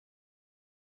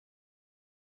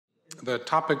The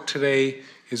topic today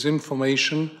is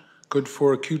inflammation, good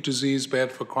for acute disease,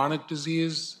 bad for chronic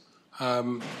disease.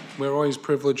 We're always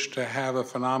privileged to have a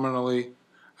phenomenally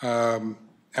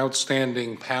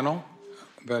outstanding panel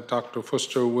that Dr.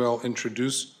 Fuster will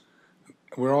introduce.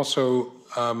 We're also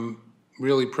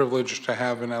really privileged to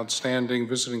have an outstanding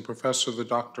visiting professor that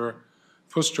Dr.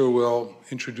 Fuster will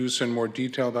introduce in more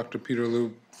detail, Dr. Peter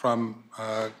Liu from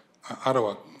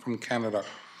Ottawa, from Canada.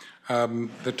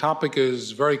 The topic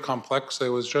is very complex.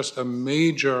 There was just a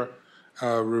major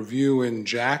review in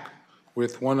JACC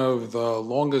with one of the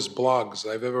longest blogs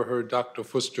I've ever heard Dr.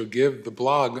 Fuster give. The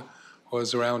blog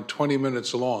was around 20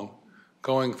 minutes long,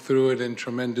 going through it in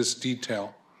tremendous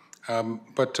detail.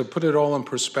 But to put it all in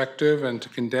perspective and to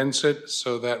condense it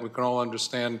so that we can all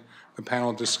understand the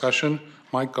panel discussion,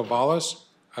 Mike Gavalas,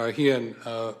 he and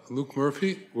Luke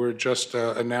Murphy were just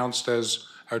announced as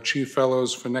our chief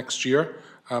fellows for next year.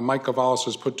 Mike Gavalas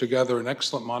has put together an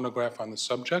excellent monograph on the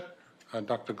subject.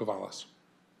 Dr. Gavalas.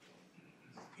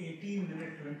 18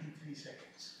 minutes, 23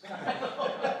 seconds.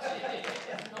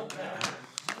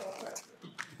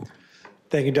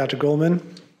 Thank you, Dr. Goldman.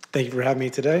 Thank you for having me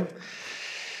today.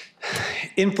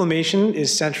 Inflammation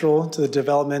is central to the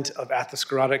development of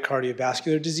atherosclerotic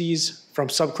cardiovascular disease, from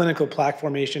subclinical plaque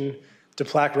formation to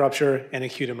plaque rupture and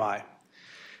acute MI.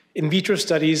 In vitro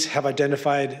studies have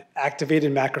identified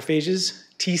activated macrophages,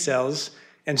 T cells,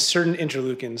 and certain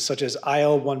interleukins such as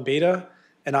IL-1 beta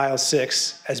and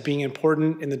IL-6 as being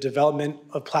important in the development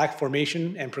of plaque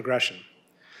formation and progression.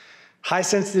 High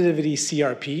sensitivity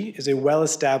CRP is a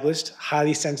well-established,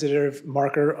 highly sensitive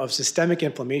marker of systemic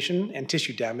inflammation and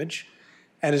tissue damage,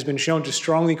 and has been shown to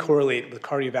strongly correlate with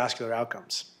cardiovascular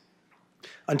outcomes.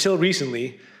 Until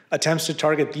recently, attempts to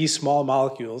target these small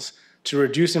molecules to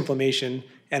reduce inflammation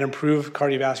and improve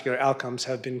cardiovascular outcomes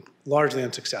have been largely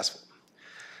unsuccessful.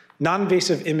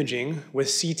 Non-invasive imaging with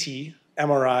CT,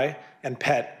 MRI, and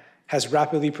PET has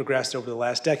rapidly progressed over the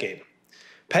last decade.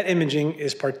 PET imaging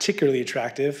is particularly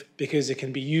attractive because it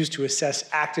can be used to assess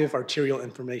active arterial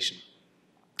inflammation.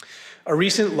 A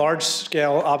recent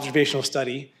large-scale observational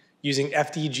study using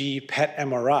FDG PET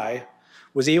MRI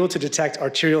was able to detect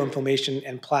arterial inflammation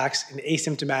and plaques in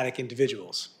asymptomatic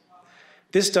individuals.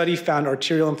 This study found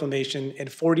arterial inflammation in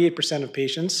 48% of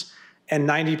patients, and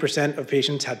 90% of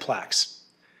patients had plaques.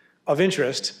 Of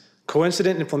interest,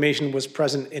 coincident inflammation was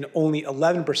present in only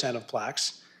 11% of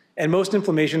plaques, and most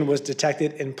inflammation was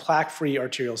detected in plaque-free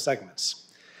arterial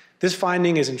segments. This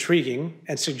finding is intriguing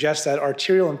and suggests that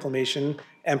arterial inflammation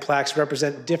and plaques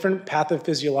represent different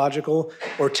pathophysiological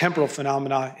or temporal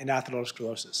phenomena in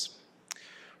atherosclerosis.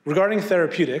 Regarding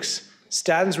therapeutics,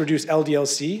 statins reduce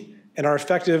LDL-C and are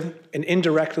effective in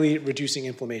indirectly reducing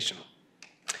inflammation.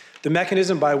 The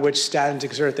mechanism by which statins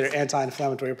exert their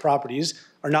anti-inflammatory properties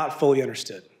are not fully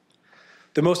understood.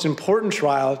 The most important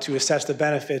trial to assess the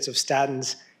benefits of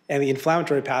statins and the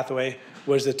inflammatory pathway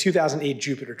was the 2008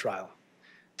 Jupiter trial.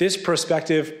 This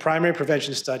prospective primary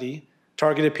prevention study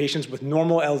targeted patients with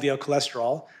normal LDL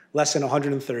cholesterol, less than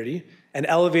 130, and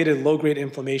elevated low-grade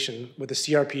inflammation with a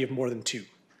CRP of more than 2.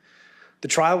 The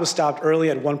trial was stopped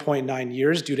early at 1.9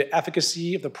 years due to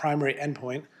efficacy of the primary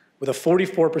endpoint, with a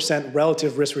 44%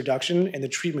 relative risk reduction in the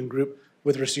treatment group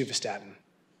with rosuvastatin.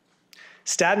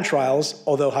 Statin trials,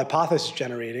 although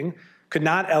hypothesis-generating, could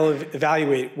not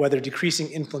evaluate whether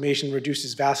decreasing inflammation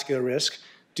reduces vascular risk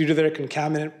due to their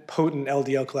concomitant potent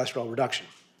LDL cholesterol reduction.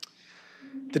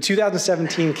 The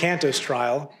 2017 CANTOS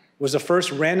trial was the first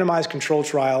randomized controlled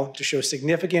trial to show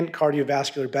significant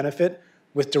cardiovascular benefit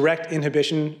with direct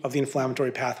inhibition of the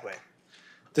inflammatory pathway.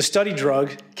 The study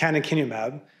drug,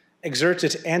 canakinumab, exerts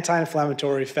its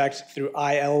anti-inflammatory effect through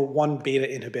IL-1 beta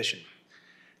inhibition.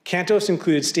 CANTOS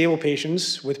included stable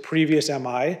patients with previous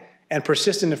MI and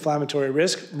persistent inflammatory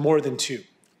risk more than 2,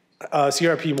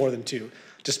 CRP more than 2,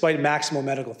 despite maximal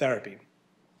medical therapy.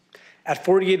 At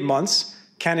 48 months,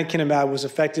 canakinumab was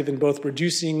effective in both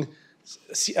reducing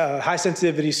high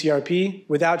sensitivity CRP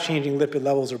without changing lipid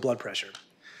levels or blood pressure.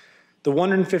 The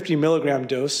 150 milligram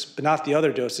dose, but not the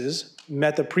other doses,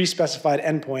 met the pre-specified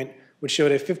endpoint, which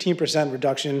showed a 15%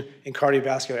 reduction in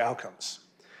cardiovascular outcomes.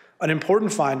 An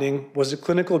important finding was the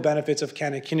clinical benefits of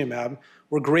canakinumab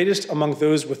were greatest among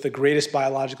those with the greatest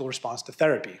biological response to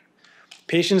therapy.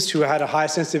 Patients who had a high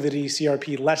sensitivity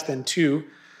CRP less than 2,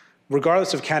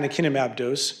 regardless of canakinumab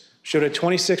dose, showed a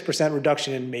 26%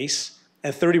 reduction in MACE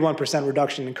and 31%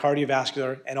 reduction in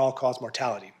cardiovascular and all-cause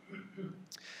mortality.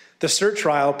 The CERT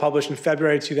trial, published in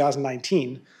February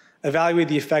 2019, evaluated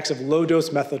the effects of low-dose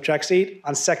methotrexate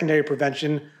on secondary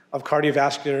prevention of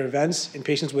cardiovascular events in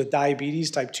patients with diabetes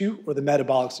type 2 or the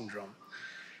metabolic syndrome.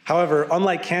 However,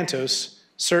 unlike CANTOS,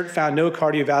 CERT found no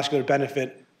cardiovascular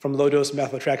benefit from low-dose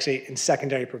methotrexate in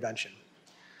secondary prevention.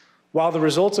 While the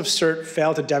results of CERT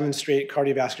fail to demonstrate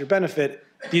cardiovascular benefit,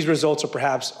 these results are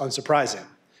perhaps unsurprising.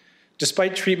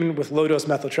 Despite treatment with low-dose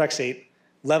methotrexate,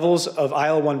 levels of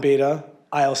IL-1 beta,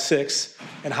 IL-6,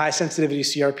 and high-sensitivity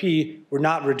CRP were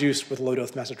not reduced with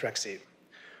low-dose methotrexate.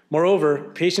 Moreover,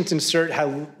 patients in CERT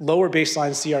had lower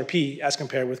baseline CRP as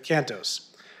compared with CANTOS,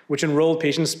 which enrolled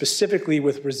patients specifically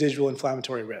with residual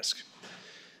inflammatory risk.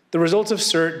 The results of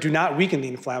CERT do not weaken the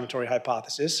inflammatory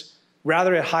hypothesis.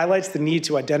 Rather, it highlights the need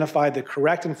to identify the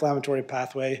correct inflammatory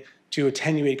pathway to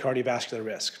attenuate cardiovascular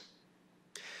risk.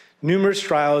 Numerous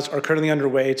trials are currently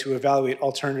underway to evaluate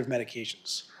alternative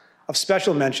medications. Of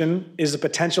special mention is the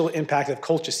potential impact of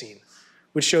colchicine,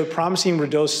 which showed promising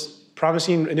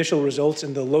initial results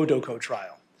in the LODOCO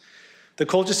trial. The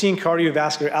colchicine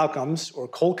cardiovascular outcomes, or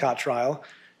COLCOT trial,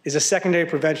 is a secondary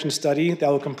prevention study that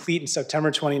will complete in September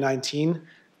 2019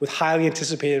 with highly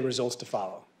anticipated results to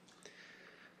follow.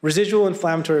 Residual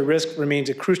inflammatory risk remains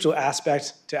a crucial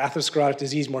aspect to atherosclerotic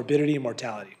disease morbidity and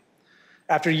mortality.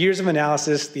 After years of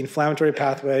analysis, the inflammatory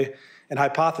pathway and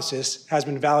hypothesis has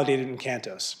been validated in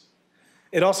CANTOS.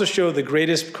 It also showed the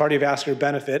greatest cardiovascular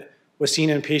benefit was seen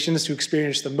in patients who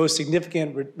experienced the most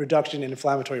significant reduction in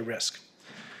inflammatory risk.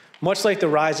 Much like the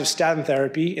rise of statin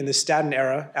therapy in the statin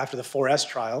era after the 4S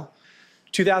trial,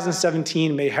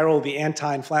 2017 may herald the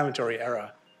anti-inflammatory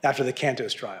era after the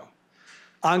CANTOS trial.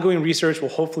 Ongoing research will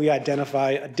hopefully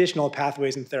identify additional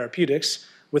pathways in therapeutics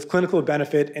with clinical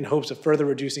benefit in hopes of further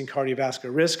reducing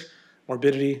cardiovascular risk,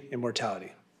 morbidity, and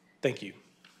mortality. Thank you.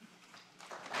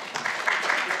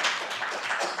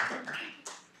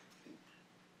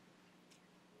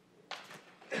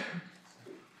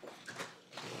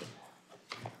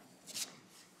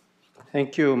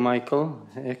 Thank you, Michael.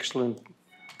 Excellent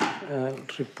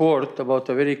report about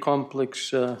a very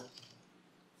complex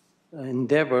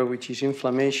endeavor, which is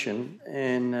inflammation.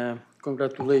 And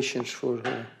congratulations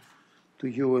to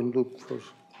you and Luke for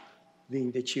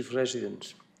being the chief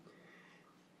residents.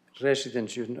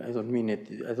 Residents, I don't mean it,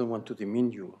 I don't want to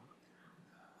demean you.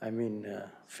 I mean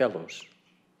fellows.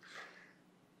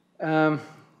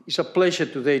 It's a pleasure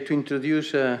today to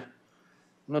introduce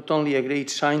not only a great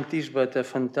scientist, but a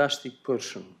fantastic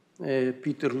person,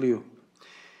 Peter Liu.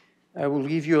 I will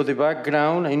give you the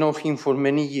background. I know him for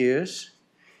many years.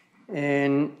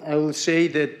 And I will say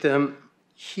that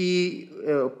he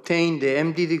obtained the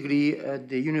MD degree at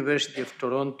the University of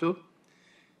Toronto.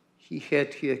 He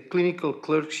had a clinical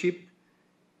clerkship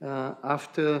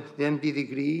after the MD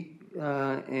degree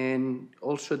and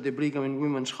also at the Brigham and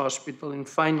Women's Hospital. And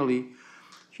finally,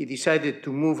 he decided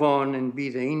to move on and be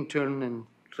the intern and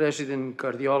resident in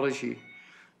cardiology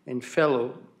and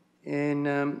fellow.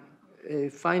 And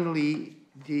finally,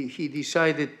 he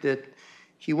decided that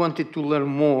he wanted to learn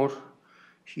more.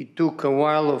 He took a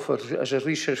while as a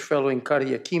research fellow in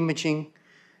cardiac imaging,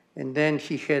 and then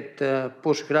he had a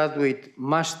postgraduate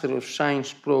Master of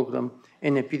Science program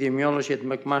in epidemiology at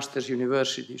McMaster's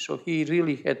University. So he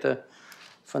really had a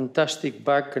fantastic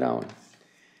background.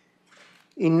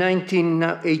 In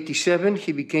 1987,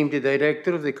 he became the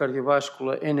director of the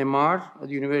cardiovascular NMR at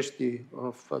the University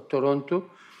of Toronto,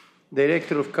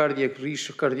 director of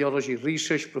cardiology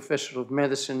research, professor of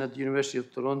medicine at the University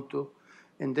of Toronto,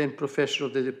 and then professor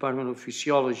of the Department of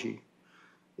Physiology.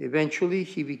 Eventually,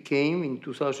 he became, in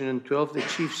 2012, the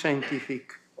chief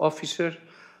scientific officer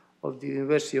of the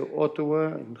University of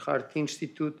Ottawa and Heart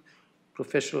Institute,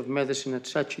 professor of medicine at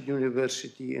Sachet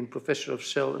University, and professor of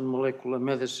cell and molecular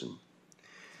medicine.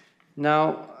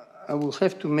 Now, I will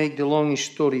have to make the long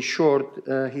story short.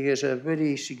 He has a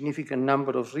very significant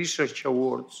number of research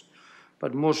awards,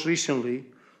 but most recently,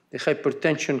 the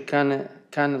Hypertension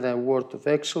Canada Award of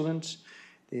Excellence,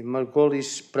 the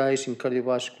Margolis Prize in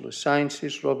Cardiovascular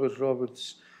Sciences, Robert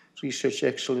Roberts Research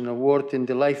Excellence Award, and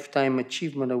the Lifetime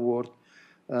Achievement Award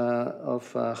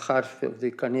of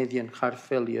the Canadian Heart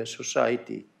Failure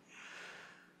Society.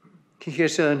 He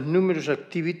has numerous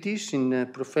activities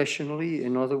professionally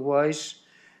and otherwise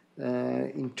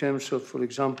in terms of, for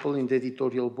example, in the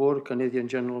editorial board, Canadian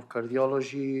Journal of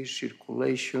Cardiology,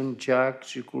 Circulation, JACC,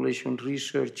 Circulation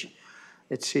Research,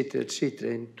 etc.,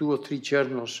 and 2 or 3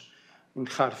 journals in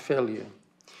heart failure.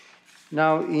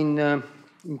 Now, in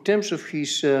terms of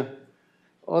his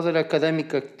other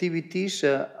academic activities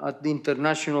at the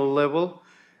international level,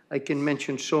 I can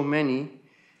mention so many.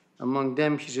 Among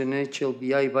them, he's an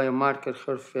HLBI biomarker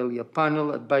heart failure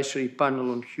panel, advisory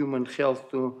panel on human health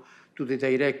to the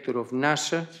director of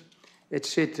NASA,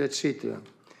 etc., etc.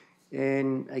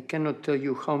 And I cannot tell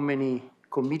you how many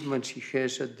commitments he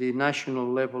has at the national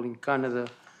level in Canada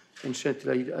and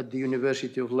certainly at the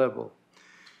university level.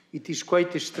 it is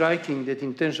quite striking that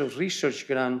in terms of research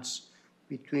grants,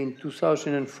 between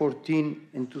 2014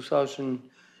 and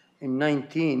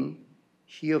 2019,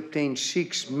 he obtained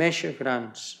 6 measure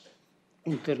grants,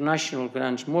 international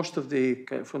grants, most of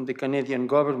from the Canadian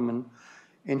government.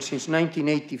 And since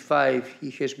 1985,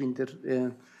 he has been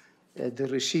the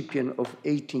recipient of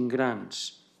 18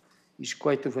 grants. It's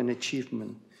quite of an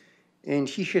achievement. And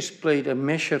he has played a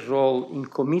major role in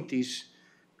committees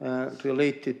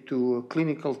related to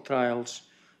clinical trials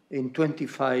in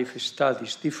 25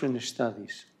 studies, different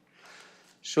studies.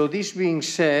 So this being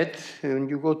said, when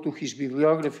you go to his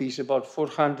bibliography, it's about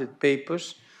 400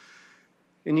 papers.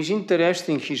 And it's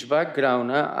interesting, his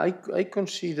background. I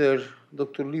consider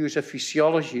Dr. Liu is a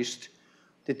physiologist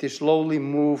that slowly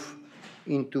moved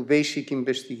into basic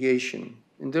investigation.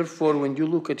 And therefore, when you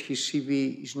look at his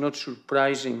CV, it's not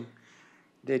surprising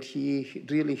that he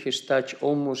really has touched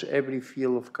almost every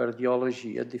field of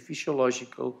cardiology at the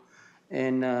physiological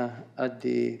and at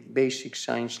the basic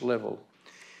science level.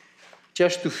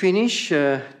 Just to finish,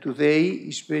 today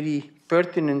is very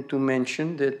pertinent to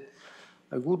mention that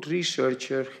a good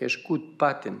researcher has good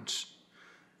patents.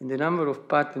 And the number of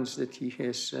patents that he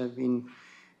has been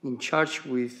in charge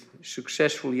with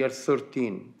successfully are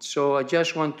 13. So I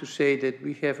just want to say that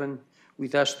we have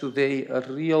with us today a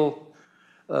real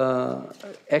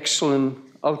excellent,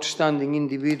 outstanding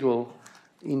individual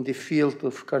in the field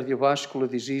of cardiovascular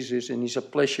diseases, and it's a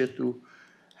pleasure to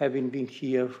having been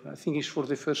here. I think it's for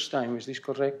the first time, is this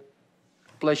correct?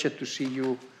 Pleasure to see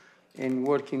you and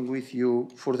working with you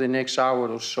for the next hour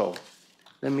or so.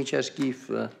 Let me just give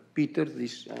Peter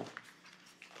this for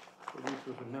you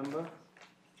to remember.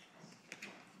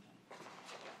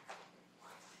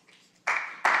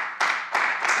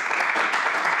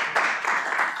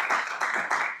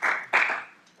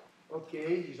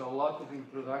 Okay, there's a lot of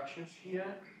introductions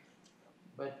here,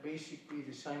 but basically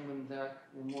the Simon Duck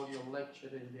Memorial Lecture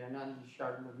and the Anandi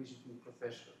Sharma Visiting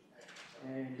Professor.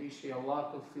 And they say a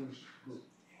lot of things good.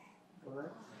 All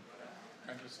right?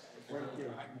 Just let me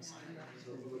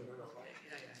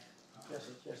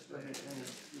just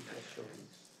show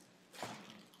this.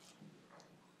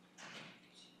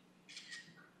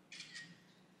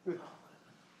 Good.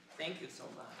 Thank you so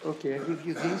much. Okay, I give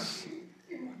you this.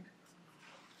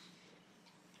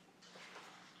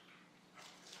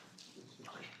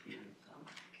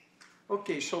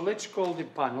 Okay, so let's call the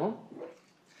panel.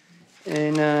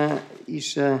 And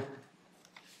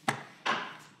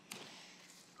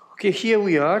okay, here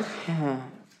we are.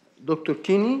 Dr.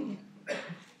 Kinney,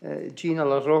 Gina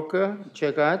LaRocca,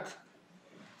 Jagat,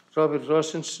 Robert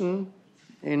Rosenson,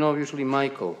 and obviously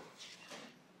Michael.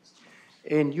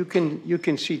 And you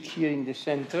can sit here in the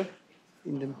center.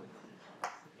 In the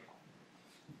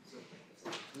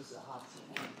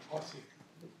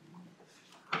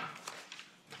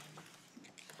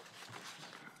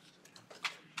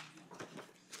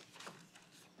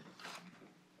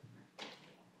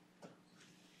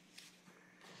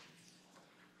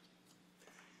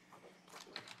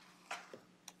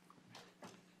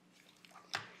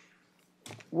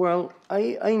Well,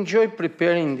 I enjoy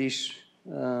preparing this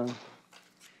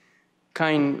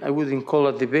I wouldn't call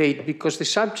a debate, because the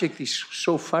subject is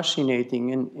so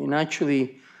fascinating, and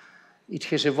actually it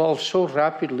has evolved so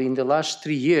rapidly in the last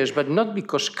 3 years, but not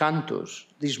because Cantos.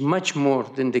 There's much more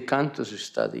than the Cantos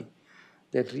study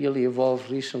that really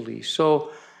evolved recently.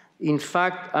 So, in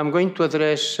fact, I'm going to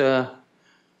address,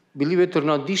 believe it or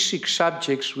not, these 6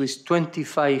 subjects with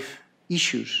 25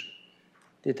 issues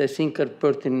that I think are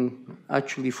pertinent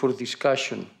actually for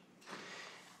discussion.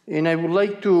 And I would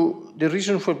like to, the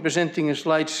reason for presenting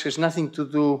slides has nothing to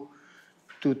do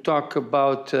to talk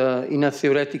about in a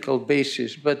theoretical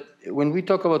basis, but when we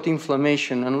talk about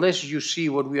inflammation, unless you see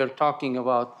what we are talking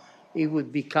about, it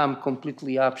would become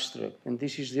completely abstract. And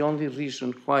this is the only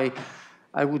reason why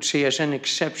I would say, as an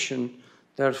exception,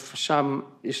 there are some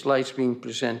slides being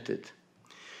presented.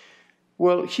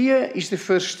 Well, here is the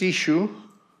first issue.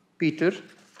 Peter,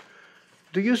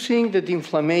 do you think that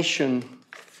inflammation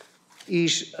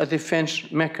is a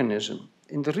defense mechanism?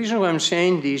 And the reason why I'm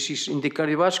saying this is in the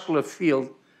cardiovascular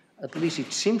field, at least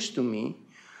it seems to me,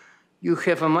 you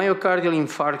have a myocardial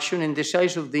infarction and the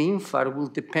size of the infarct will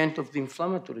depend on the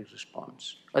inflammatory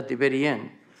response at the very end.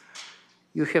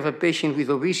 You have a patient with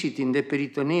obesity in the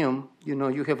peritoneum,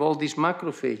 you have all these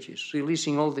macrophages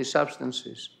releasing all the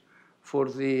substances for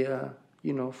the,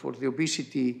 for the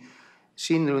obesity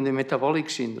syndrome, the metabolic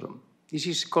syndrome. This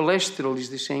is cholesterol is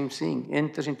the same thing,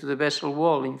 enters into the vessel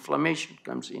wall, inflammation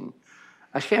comes in,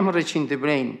 a hemorrhage in the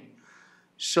brain.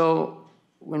 So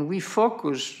when we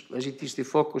focus, as it is the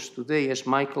focus today, as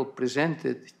Michael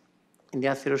presented, in the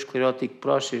atherosclerotic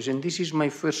process. And this is my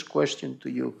first question to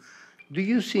you. Do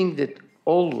you think that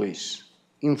always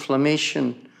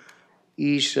inflammation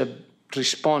is a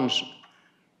response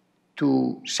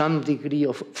to some degree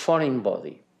of foreign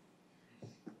body?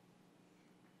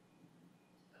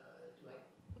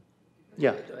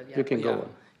 Yeah, you can go on.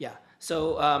 Yeah.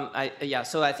 So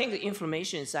so I think the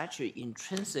inflammation is actually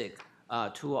intrinsic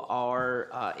to our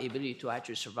ability to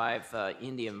actually survive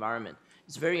in the environment.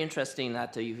 It's very interesting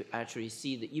that you actually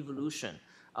see the evolution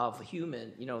of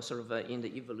human, sort of in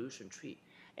the evolution tree.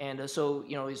 And so,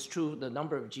 it's true, the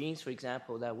number of genes, for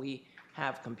example, that we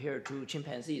have compared to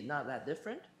chimpanzee is not that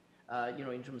different,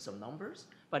 in terms of numbers.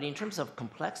 But in terms of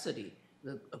complexity,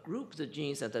 a group of the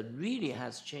genes that really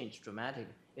has changed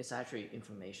dramatically is actually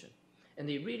inflammation. And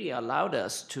they really allowed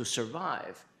us to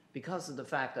survive because of the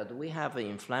fact that we have an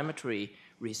inflammatory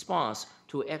response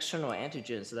to external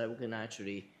antigens that we can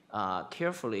actually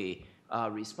carefully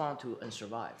respond to and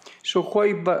survive. So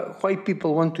why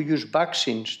people want to use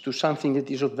vaccines to something that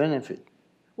is of benefit?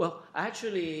 Well,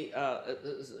 actually,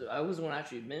 I was going to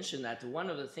actually mention that one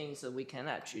of the things that we can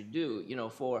actually do,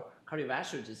 for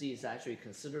cardiovascular disease, actually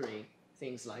considering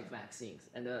things like vaccines.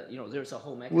 And, there's a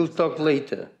whole mechanism. We'll talk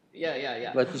later.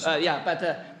 Yeah. But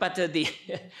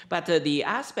but the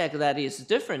aspect that is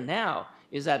different now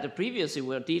is that previously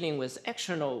we're dealing with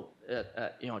external,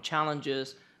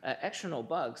 challenges, external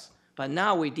bugs, but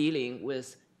now we're dealing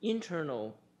with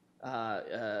internal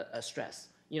stress.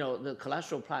 The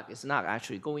cholesterol plaque is not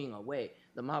actually going away.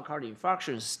 The myocardial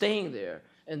infarction is staying there,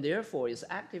 and therefore is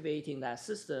activating that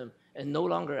system and no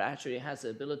longer actually has the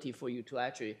ability for you to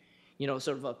actually,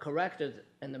 sort of correct it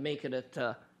and make it,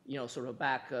 sort of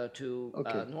back to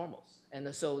normals.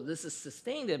 And so this is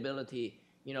sustained ability,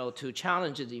 to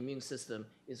challenge the immune system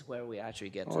is where we actually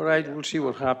get to. All right, we'll see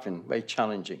what happens by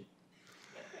challenging.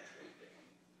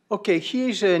 Okay,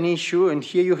 here's an issue, and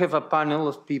here you have a panel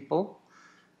of people,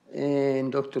 and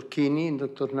Dr. Kinney and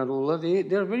Dr. Narula.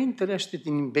 They're very interested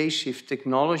in invasive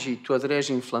technology to address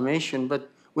inflammation, but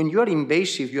when you are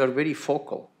invasive, you are very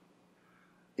focal.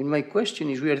 And my question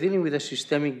is, we are dealing with a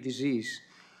systemic disease.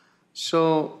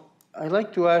 So I'd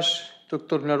like to ask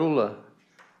Dr. Narula,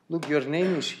 look, your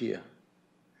name is here.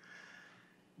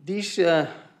 This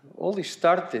all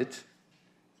started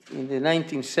in the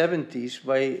 1970s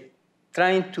by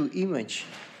trying to image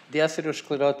the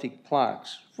atherosclerotic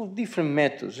plaques for different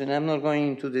methods, and I'm not going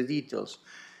into the details.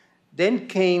 Then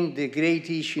came the great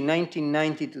issue,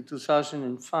 1990 to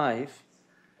 2005.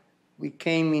 We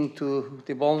came into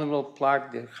the vulnerable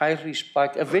plaque, the high-risk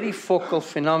plaque, a very focal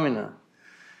phenomenon.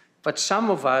 But some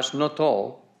of us, not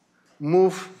all,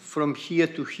 move from here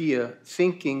to here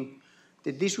thinking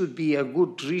that this would be a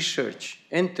good research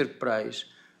enterprise,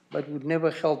 but would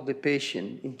never help the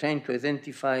patient in trying to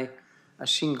identify a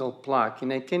single plaque.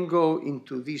 And I can go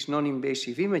into this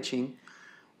non-invasive imaging.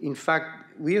 In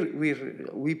fact,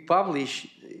 we publish,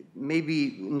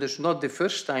 maybe it's not the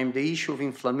first time, the issue of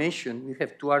inflammation. We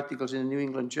have 2 articles in the New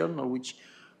England Journal, which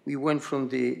we went from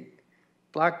the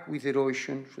plaque with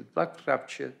erosion, from plaque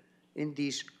rupture, and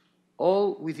this,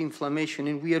 all with inflammation.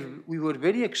 And we were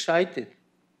very excited,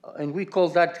 and we call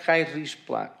that high-risk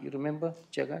plaque. You remember,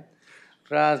 Jagat?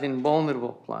 Rather than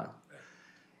vulnerable plaque.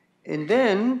 And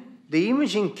then the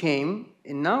imaging came,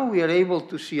 and now we are able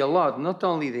to see a lot, not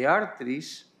only the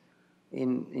arteries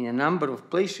in a number of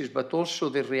places, but also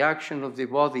the reaction of the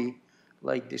body,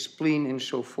 like the spleen and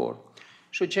so forth.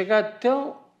 So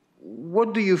Jagat,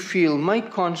 what do you feel? My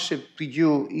concept to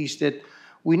you is that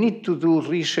we need to do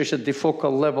research at the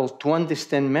focal level to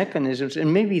understand mechanisms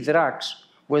and maybe drugs,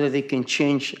 whether they can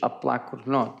change a plaque or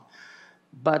not.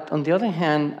 But on the other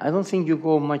hand, I don't think you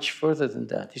go much further than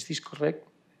that. Is this correct?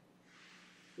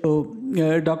 So,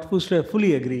 Dr. Fuster, I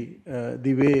fully agree.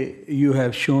 The way you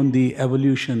have shown the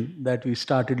evolution, that we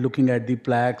started looking at the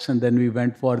plaques and then we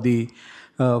went for the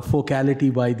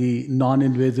focality by the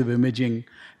non-invasive imaging,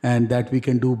 and that we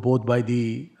can do both by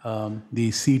the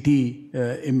CT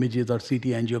images or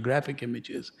CT angiographic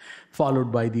images,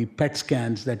 followed by the PET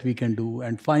scans that we can do.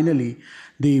 And finally,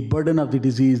 the burden of the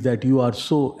disease that you are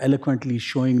so eloquently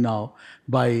showing now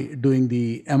by doing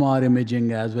the MR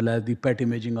imaging as well as the PET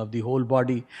imaging of the whole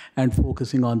body and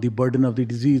focusing on the burden of the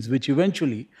disease, which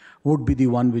eventually would be the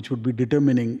one which would be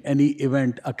determining any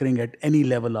event occurring at any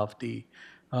level of the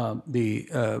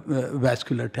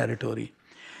vascular territory.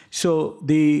 So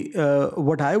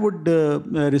what I would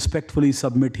respectfully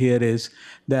submit here is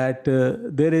that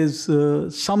there is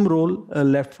some role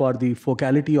left for the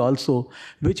focality also,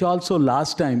 which also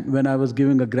last time when I was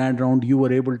giving a grand round, you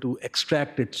were able to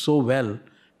extract it so well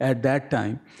at that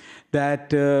time,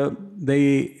 that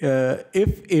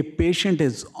if a patient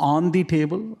is on the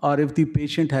table or if the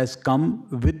patient has come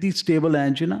with the stable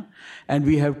angina and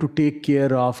we have to take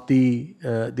care of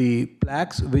the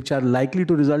plaques which are likely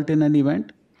to result in an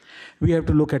event, we have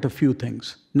to look at a few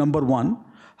things. Number one,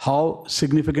 how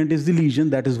significant is the lesion?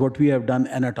 That is what we have done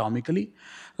anatomically.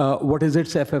 What is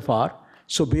its FFR?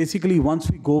 So basically, once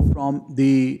we go from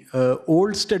the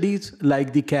old studies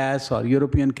like the CAS or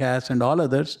European CAS and all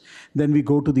others, then we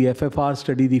go to the FFR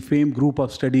study, the FAME group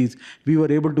of studies. We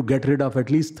were able to get rid of at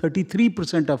least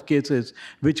 33% of cases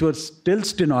which were still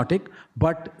stenotic,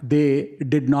 but they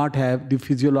did not have the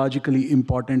physiologically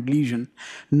important lesion.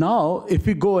 Now, if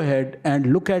we go ahead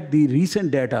and look at the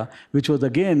recent data, which was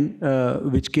again,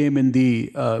 which came in the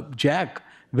JAC,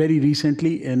 very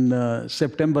recently in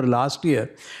September last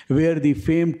year, where the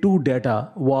FAME2 data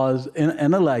was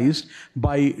analyzed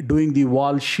by doing the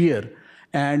wall shear.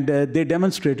 And they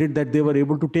demonstrated that they were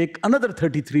able to take another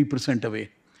 33% away,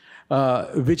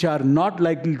 which are not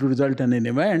likely to result in an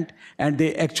event. And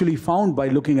they actually found by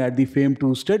looking at the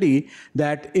FAME2 study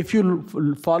that if you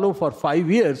follow for 5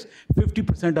 years,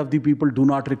 50% of the people do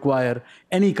not require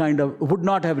any kind of, would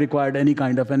not have required any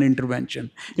kind of an intervention.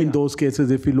 In those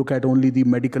cases, if you look at only the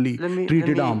medically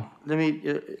treated arm.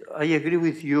 I agree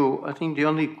with you. I think the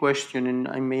only question, and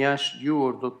I may ask you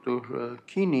or Dr.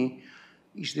 Keeney,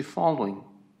 is the following.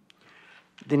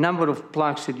 The number of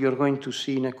plaques that you're going to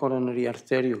see in a coronary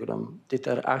arteriogram that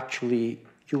are actually,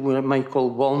 you might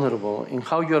call vulnerable, and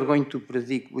how you're going to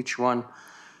predict which one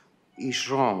is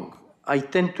wrong. I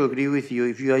tend to agree with you.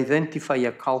 If you identify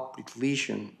a culprit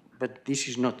lesion, but this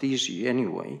is not easy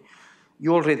anyway,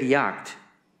 you already act.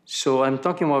 So I'm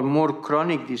talking about more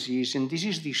chronic disease, and this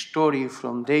is the story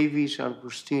from Davis,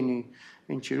 Agustini,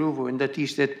 and Chiruvo, and that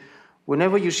is that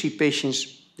whenever you see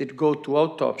patients that go to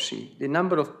autopsy, the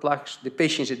number of plaques, the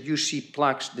patients that you see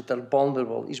plaques that are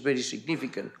vulnerable is very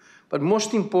significant. But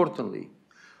most importantly,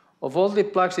 of all the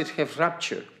plaques that have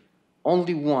rupture,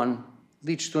 only one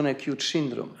leads to an acute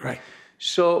syndrome. Right.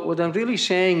 So what I'm really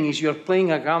saying is you're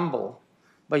playing a gamble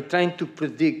by trying to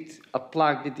predict a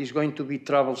plaque that is going to be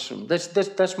troublesome.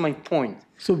 That's my point.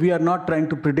 So we are not trying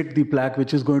to predict the plaque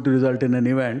which is going to result in an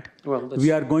event. Well,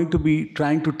 we are going to be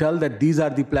trying to tell that these are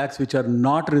the plaques which are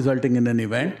not resulting in an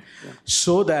event,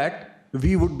 so that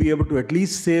we would be able to at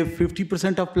least save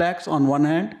 50% of plaques on one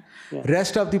hand.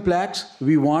 Rest of the plaques,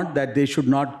 we want that they should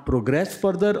not progress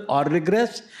further or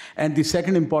regress. And the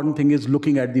second important thing is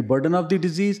looking at the burden of the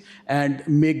disease and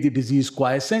make the disease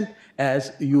quiescent,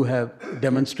 as you have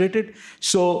demonstrated.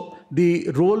 So the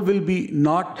role will be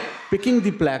not picking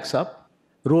the plaques up,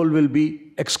 role will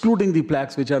be excluding the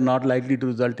plaques which are not likely to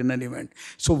result in an event.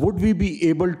 So would we be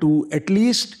able to at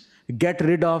least get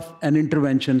rid of an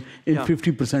intervention in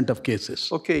 50% of cases?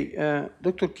 Okay,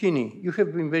 Dr. Keeney, you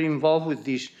have been very involved with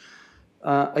this.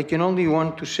 I can only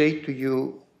want to say to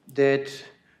you that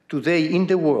today in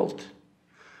the world,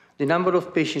 the number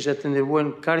of patients that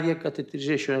underwent cardiac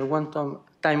catheterization at one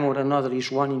time or another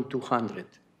is 1 in 200.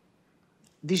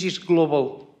 This is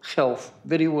global health,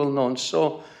 very well known.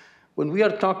 So when we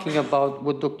are talking about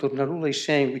what Dr. Narula is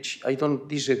saying, which I don't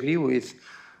disagree with,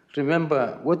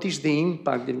 remember, what is the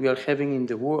impact that we are having in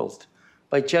the world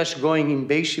by just going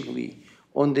invasively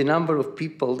on the number of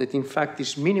people that in fact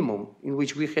is minimum in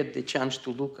which we had the chance to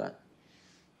look at?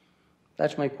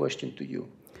 That's my question to you.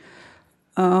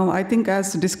 I think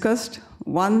as discussed,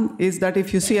 one is that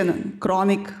if you see a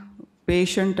chronic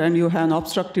patient and you have an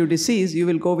obstructive disease, you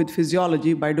will go with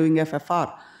physiology by doing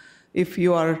FFR. If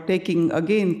you are taking,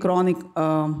 again, chronic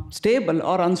stable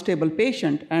or unstable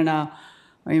patient, and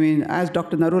as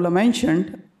Dr. Narula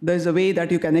mentioned, there's a way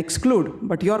that you can exclude.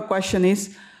 But your question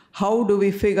is, how do we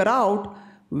figure out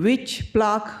which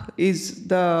plaque is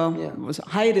the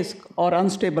high risk or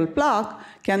unstable plaque?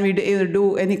 Can we either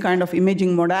do any kind of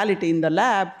imaging modality in the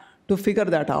lab to figure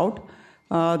that out?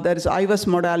 There is IVUS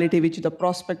modality, which the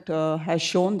prospect has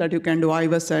shown that you can do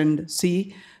IVUS and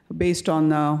see based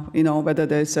on whether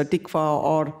there's a TICFA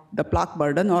or the plaque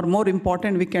burden. Or more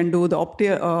important, we can do the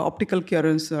optical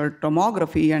coherence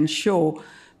tomography and show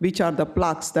which are the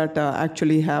plaques that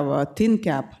actually have a thin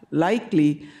cap,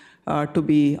 likely to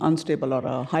be unstable or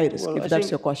a high risk, if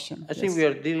that's your question. I think we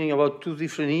are dealing about two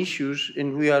different issues,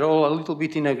 and we are all a little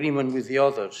bit in agreement with the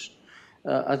others.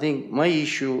 I think my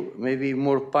issue, maybe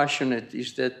more passionate,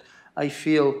 is that I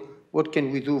feel what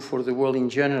can we do for the world in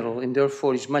general, and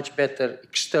therefore it's much better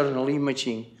external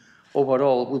imaging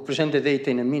overall. We'll present the data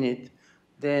in a minute,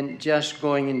 than just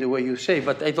going in the way you say,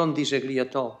 but I don't disagree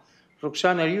at all.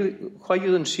 Roxana, why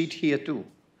you don't sit here too?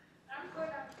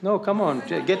 No, come on,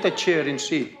 get a chair and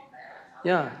sit.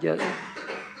 Yeah.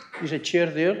 Is a chair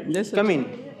there? Yes, come in.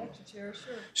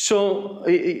 So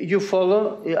you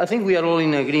follow? I think we are all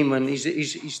in agreement.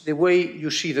 Is the way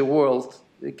you see the world.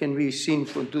 It can be seen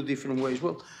from two different ways.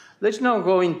 Well, let's now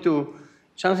go into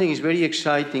something is very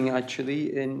exciting,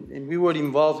 actually, and we were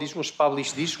involved. This was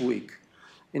published this week,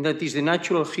 and that is the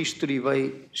natural history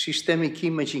by systemic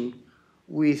imaging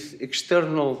with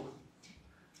external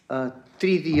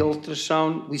 3D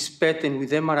ultrasound, with PET and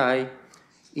with MRI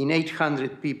in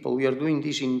 800 people. We are doing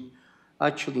this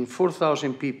actually in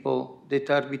 4,000 people that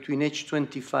are between age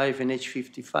 25 and age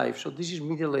 55. So this is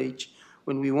middle age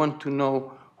when we want to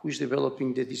know who is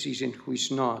developing the disease and who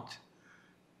is not.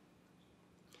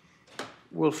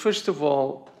 Well, first of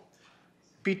all,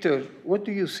 Peter, what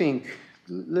do you think?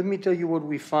 Let me tell you what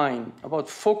we find about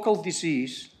focal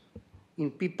disease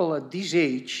in people at this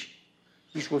age.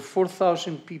 These were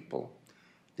 4,000 people.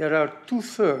 There are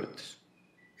 2/3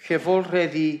 have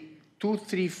already 2,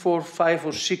 3, 4, 5,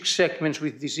 or 6 segments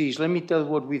with disease. Let me tell you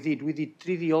what we did. We did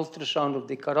 3D ultrasound of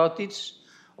the carotids,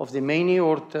 of the main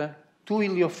aorta, 2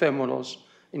 iliofemorals,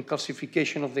 and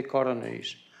calcification of the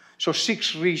coronaries. So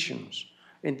 6 regions.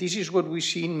 And this is what we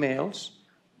see in males,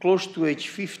 close to age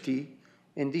 50,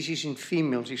 and this is in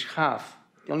females, is half.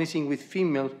 The only thing with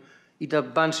females, it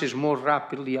advances more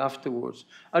rapidly afterwards.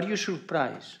 Are you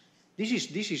surprised?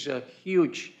 This is a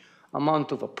huge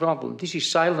amount of a problem. This is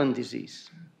silent disease.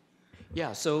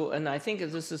 Yeah, so, and I think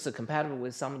this is compatible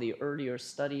with some of the earlier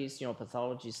studies,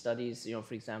 pathology studies,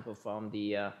 for example, from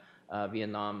the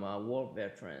Vietnam War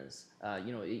veterans,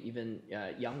 even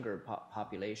younger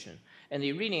population. And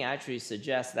the reading actually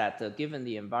suggests that given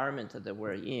the environment that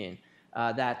we're in,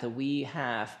 that we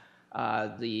have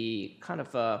the kind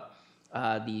of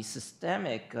the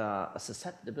systemic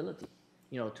susceptibility,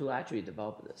 to actually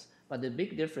develop this. But the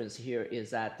big difference here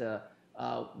is that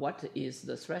what is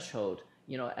the threshold,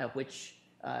 at which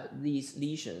these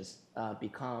lesions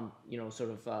become, sort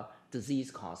of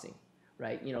disease-causing,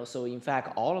 right? So in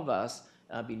fact, all of us,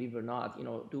 believe it or not,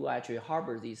 do actually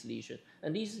harbor these lesions.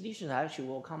 And these lesions actually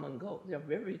will come and go. They're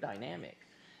very dynamic.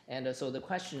 And so the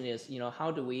question is,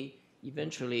 how do we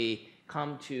eventually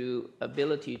come to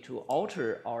ability to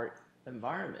alter our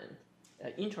environment,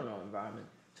 internal environment,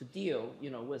 to deal,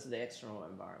 with the external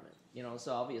environment?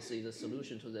 So obviously the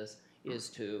solution to this is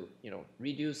to,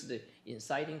 reduce the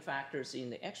inciting factors in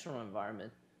the external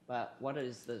environment. But what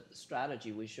is the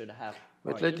strategy we should have?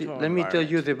 But let me tell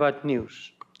you the bad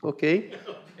news, okay?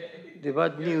 The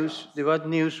bad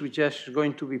news which is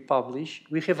going to be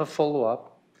published. We have a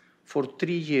follow-up for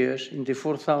 3 years in the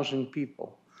 4,000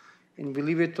 people. And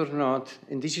believe it or not,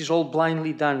 and this is all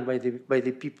blindly done by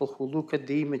the people who look at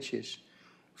the images,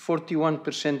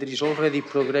 41% there is already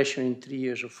progression in 3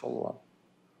 years of follow-up,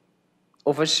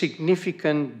 of a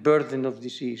significant burden of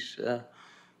disease.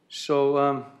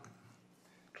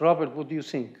 Robert, what do you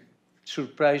think?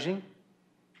 Surprising?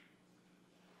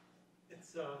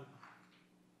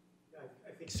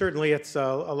 I think certainly it's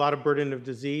a lot of burden of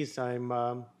disease. There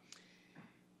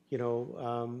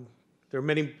are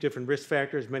many different risk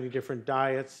factors, many different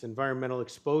diets, environmental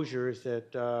exposures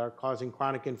that are causing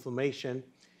chronic inflammation.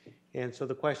 And so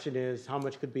the question is, how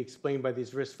much could be explained by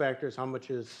these risk factors? How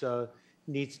much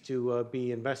needs to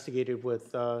be investigated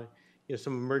with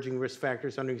some emerging risk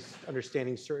factors,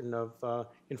 understanding certain of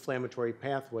inflammatory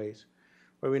pathways,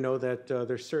 where we know that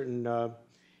there's certain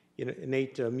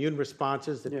innate immune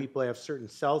responses, that people have certain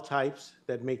cell types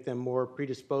that make them more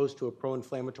predisposed to a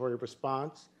pro-inflammatory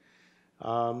response.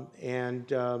 That's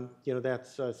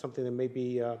something that may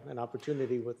be an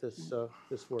opportunity with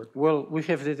this work. Well, we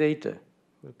have the data.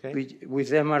 Okay.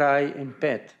 With MRI and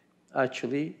PET,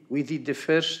 actually. We did the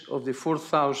first of the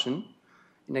 4,000,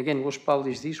 and again, was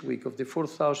published this week. Of the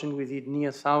 4,000, we did near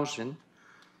 1,000.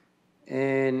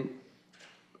 And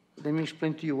let me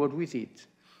explain to you what we did.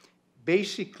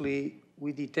 Basically,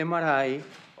 we did MRI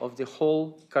of the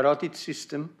whole carotid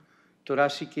system,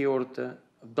 thoracic aorta,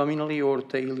 abdominal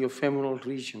aorta, iliofemoral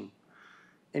region.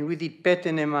 And we did PET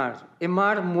and MR.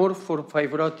 MR more for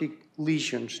fibrotic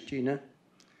lesions, Gina,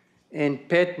 and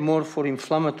PET more for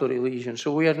inflammatory lesions.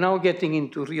 So we are now getting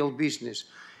into real business.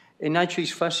 And actually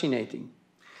it's fascinating.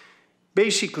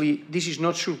 Basically, this is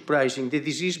not surprising. The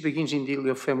disease begins in the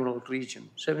iliofemoral region.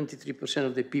 73%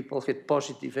 of the people had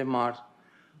positive MR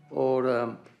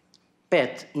or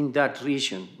PET in that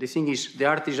region. The thing is, the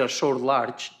arteries are so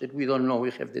large that we don't know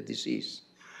we have the disease.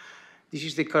 This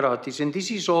is the carotids, and this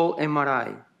is all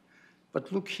MRI.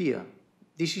 But look here,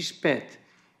 this is PET.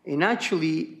 And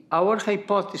actually, our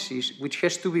hypothesis, which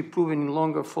has to be proven in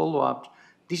longer follow-ups,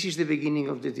 this is the beginning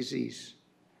of the disease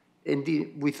and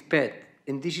with PET.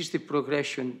 And this is the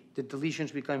progression, that the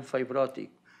lesions become fibrotic.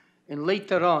 And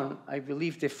later on, I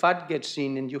believe the fat gets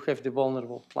in and you have the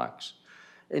vulnerable plaques.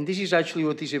 And this is actually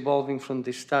what is evolving from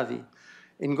the study.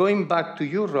 And going back to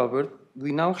you, Robert,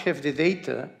 we now have the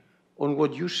data on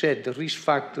what you said, the risk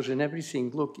factors and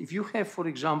everything. Look, if you have, for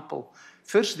example,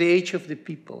 first the age of the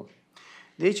people.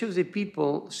 The age of the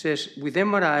people says, with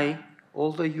MRI,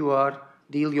 older you are,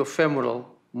 the iliofemoral,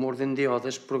 more than the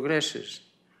others, progresses,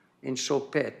 and so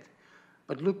PET.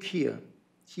 But look here.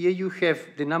 Here you have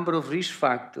the number of risk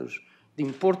factors, the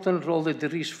important role that the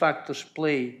risk factors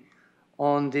play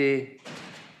on the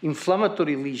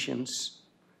inflammatory lesions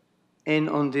and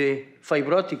on the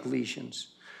fibrotic lesions.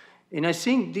 And I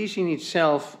think this in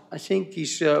itself, I think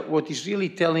is what is really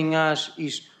telling us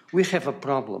is we have a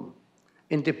problem.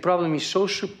 And the problem is so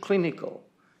subclinical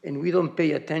and we don't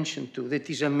pay attention to that.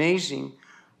 Is amazing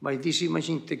by these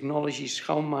imaging technologies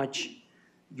how much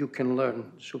you can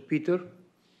learn. So Peter?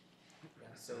 Yeah,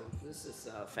 so this is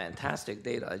fantastic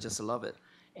data. I just love it.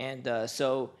 And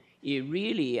so it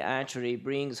really actually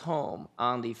brings home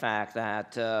on the fact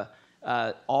that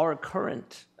our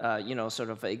current, sort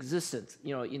of existence,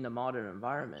 in the modern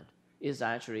environment is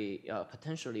actually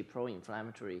potentially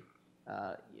pro-inflammatory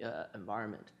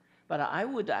environment. But I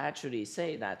would actually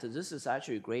say that this is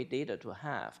actually great data to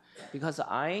have because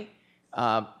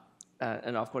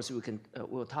and of course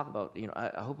we'll talk about,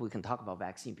 I hope we can talk about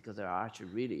vaccine because there are actually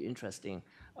really interesting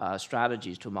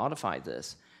strategies to modify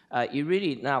this. It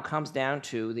really now comes down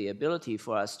to the ability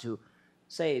for us to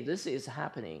say this is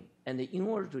happening, and in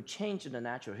order to change the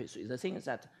natural history, the thing is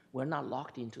that we're not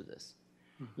locked into this.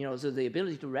 So the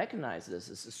ability to recognize this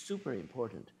is super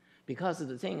important because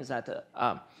the thing is that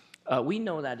we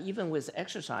know that even with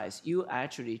exercise, you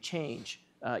actually change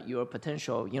your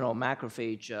potential,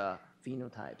 macrophage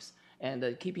phenotypes.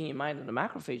 And keeping in mind that the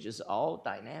macrophage is all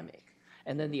dynamic.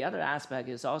 And then the other aspect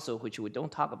is also, which we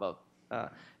don't talk about,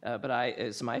 but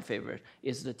it's my favorite,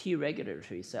 is the T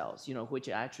regulatory cells, which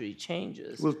actually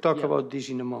changes. We'll talk about this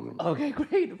in a moment. Okay,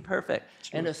 great, perfect.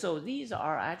 Sure. And so these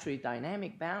are actually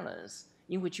dynamic balance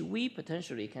in which we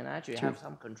potentially can actually have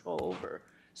some control over.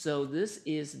 So this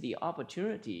is the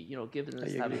opportunity, given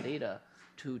this type of data,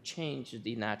 to change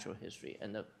the natural history,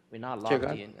 and we're not locked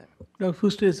in. Dr.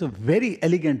 Fuster, is a very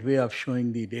elegant way of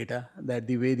showing the data, that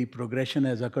the way the progression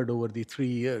has occurred over the 3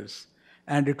 years.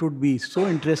 And it would be so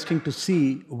interesting to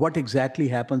see what exactly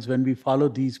happens when we follow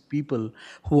these people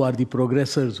who are the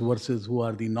progressors versus who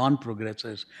are the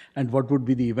non-progressors, and what would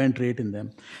be the event rate in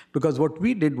them. Because what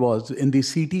we did was, in the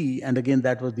CT, and again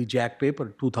that was the JACC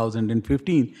paper,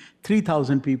 2015,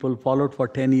 3,000 people followed for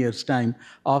 10 years' time,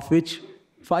 of which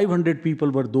 500 people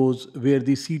were those where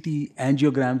the CT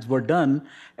angiograms were done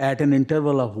at an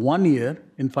interval of 1 year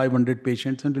in 500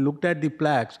 patients, and we looked at the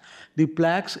plaques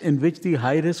in which the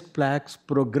high-risk plaques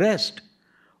progressed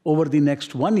over the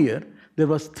next 1 year. There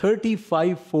was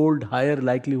 35-fold higher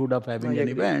likelihood of having an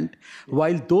event,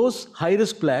 while those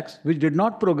high-risk plaques, which did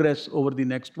not progress over the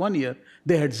next 1 year,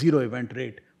 they had 0 event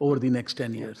rate over the next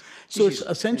 10 years. So it's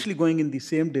essentially going in the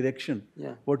same direction,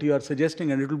 what you are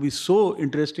suggesting, and it will be so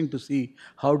interesting to see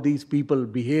how these people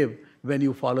behave when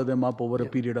you follow them up over a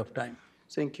period of time.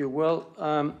 Thank you.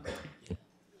 Well,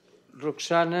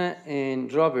 Roxana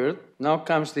and Robert, now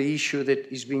comes the issue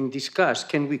that is being discussed.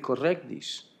 Can we correct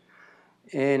this?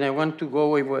 And I want to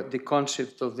go over the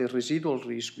concept of the residual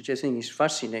risk, which I think is a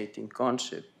fascinating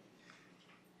concept.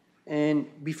 And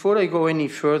before I go any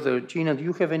further, Gina, do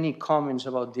you have any comments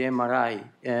about the MRI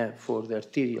for the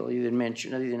arterial? I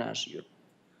didn't ask you.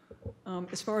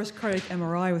 As far as cardiac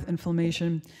MRI with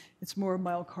inflammation, it's more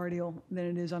myocardial than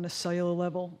it is on a cellular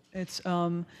level. It's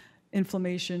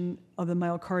inflammation of the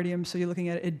myocardium, so you're looking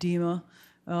at edema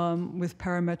with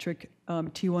parametric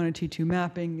T1 and T2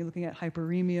 mapping. You're looking at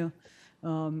hyperemia,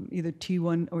 either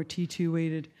T1 or T2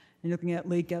 weighted. And you're looking at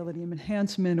late gadolinium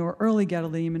enhancement or early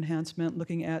gadolinium enhancement,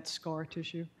 looking at scar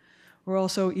tissue. We're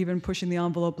also even pushing the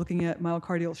envelope, looking at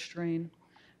myocardial strain.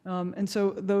 And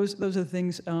so those are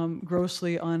things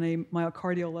grossly on a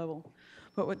myocardial level.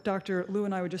 But what Dr. Liu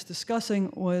and I were just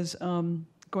discussing was,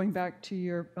 going back to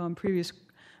your previous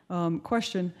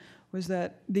question, was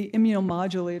that the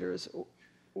immunomodulators,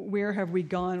 where have we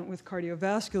gone with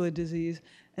cardiovascular disease?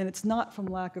 And it's not from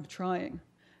lack of trying.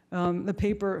 The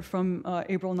paper from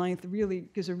April 9th really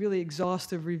gives a really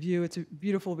exhaustive review. It's a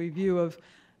beautiful review of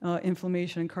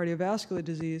inflammation and cardiovascular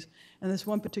disease. And this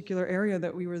one particular area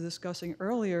that we were discussing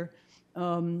earlier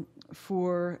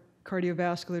for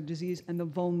cardiovascular disease and the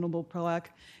vulnerable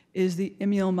plaque is the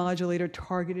immunomodulator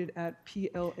targeted at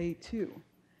PLA2.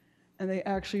 And they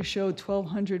actually showed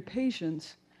 1,200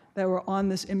 patients that were on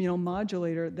this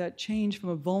immunomodulator that changed from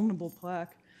a vulnerable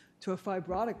plaque to a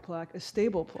fibrotic plaque, a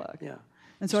stable plaque. Yeah.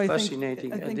 And so It's I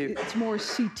fascinating. think it's more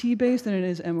CT based than it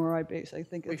is MRI based. I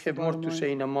think We it's the have more bottom to line.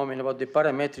 say in a moment about the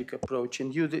parametric approach.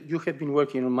 And you have been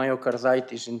working on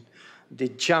myocarditis, and the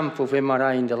jump of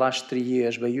MRI in the last 3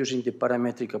 years by using the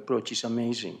parametric approach is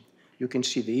amazing. You can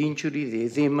see the injury, the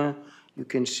edema, you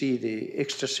can see the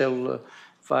extracellular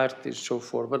fat and so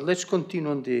forth. But let's continue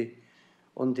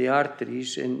on the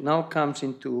arteries, and now comes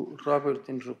into Robert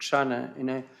and Roxana.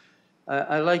 And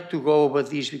I like to go over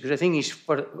this because I think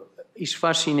it's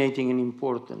fascinating and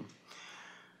important.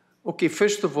 Okay,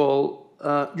 first of all,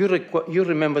 you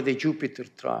remember the Jupiter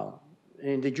trial.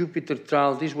 In the Jupiter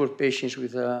trial, these were patients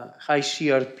with a high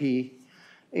CRP.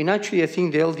 And actually, I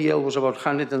think the LDL was about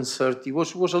 130,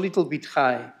 was a little bit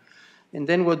high. And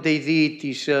then what they did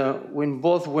is when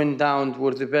both went down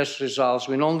were the best results.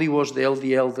 When only was the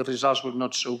LDL, the results were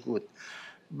not so good.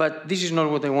 But this is not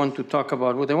what I want to talk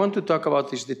about. What I want to talk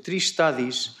about is the 3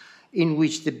 studies in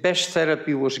which the best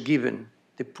therapy was given: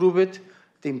 the Prove It,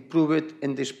 the Improve It,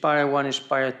 and the Aspire 1,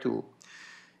 Aspire 2.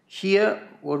 Here,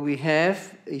 what we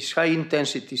have is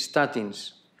high-intensity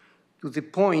statins to the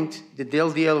point that the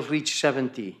LDL reached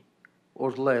 70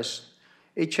 or less.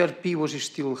 HRP was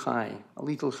still high, a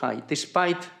little high,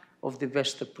 despite of the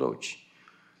best approach.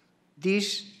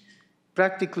 This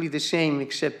practically the same,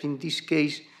 except in this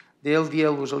case, the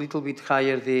LDL was a little bit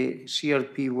higher, the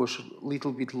CRP was a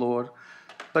little bit lower.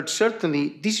 But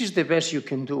certainly, this is the best you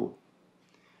can do.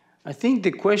 I think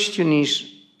the question is,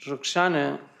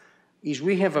 Roxana, is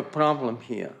we have a problem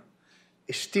here.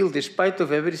 Still, despite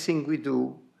of everything we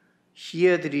do,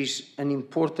 here there is an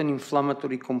important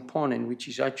inflammatory component, which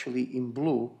is actually in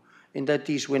blue, and that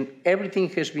is when everything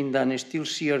has been done, still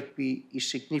CRP is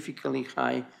significantly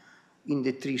high in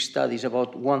the 3 studies,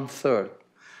 about 1/3.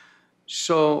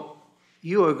 So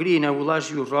you agree, and I will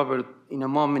ask you, Robert, in a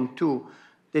moment too,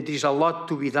 that there is a lot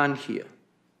to be done here.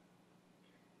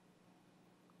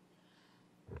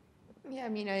 Yeah, I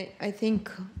mean, I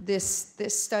think this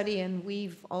study, and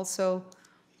we've also,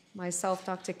 myself,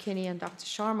 Dr. Kinney, and Dr.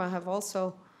 Sharma have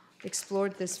also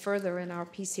explored this further in our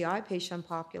PCI patient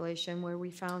population, where we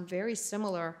found very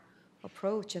similar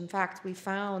approach. In fact, we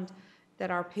found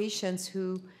that our patients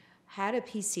who had a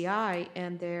PCI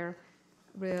and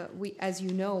as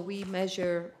you know, we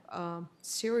measure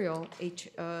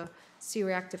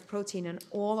C-reactive protein in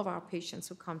all of our patients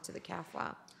who come to the cath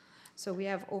lab. So we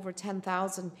have over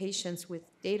 10,000 patients with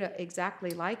data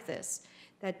exactly like this,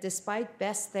 that despite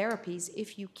best therapies,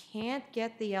 if you can't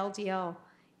get the LDL,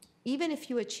 even if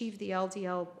you achieve the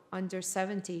LDL under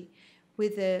 70,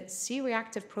 with the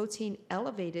C-reactive protein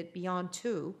elevated beyond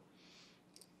 2,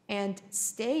 and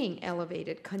staying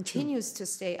elevated, continues to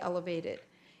stay elevated,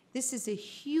 this is a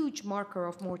huge marker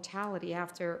of mortality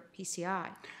after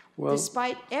PCI,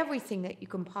 despite everything that you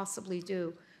can possibly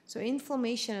do. So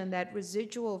inflammation and that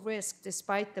residual risk,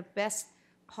 despite the best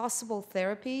possible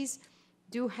therapies,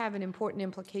 do have an important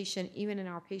implication even in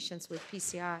our patients with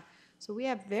PCI. So we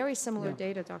have very similar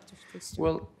data, Dr. Fuster.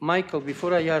 Well, Michael,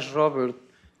 before I ask Robert,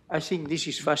 I think this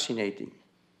is fascinating.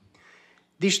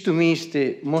 This to me is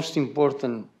the most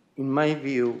important, in my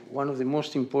view, one of the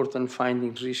most important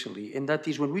findings recently, and that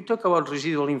is when we talk about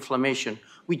residual inflammation,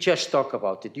 we just talk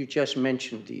about it. You just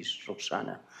mentioned this,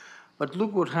 Roxana. But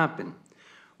look what happened.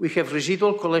 We have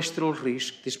residual cholesterol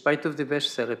risk, despite of the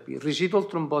best therapy, residual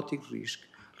thrombotic risk,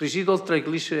 residual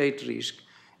triglyceride risk,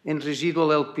 and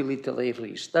residual LP-little-A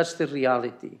risk. That's the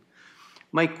reality.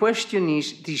 My question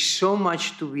is, there's so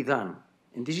much to be done,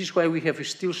 and this is why we have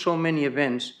still so many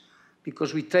events,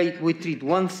 because we treat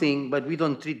one thing, but we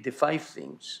don't treat the 5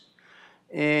 things.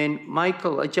 And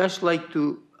Michael, I'd just like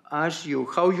to ask you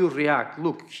how you react.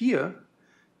 Look, here,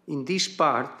 in this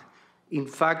part, in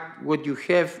fact, what you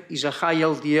have is a high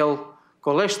LDL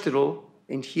cholesterol,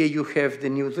 and here you have the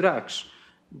new drugs,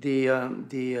 the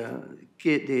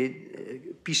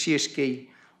PCSK9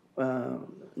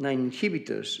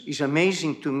 inhibitors. It's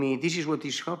amazing to me. This is what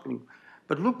is happening.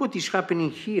 But look what is happening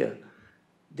here.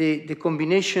 The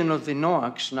combination of the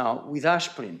NOACs now with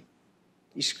aspirin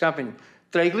is happening.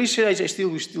 Triglycerides,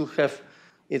 we still have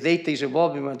a data is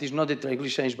evolving, but it's not the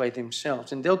triglycerides by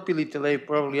themselves. And LP-little-A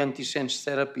probably antisense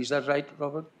therapy. Is that right,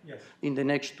 Robert? Yes. In the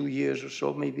next 2 years or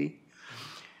so, maybe.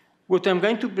 What I'm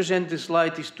going to present the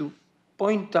slide is to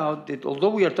point out that although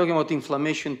we are talking about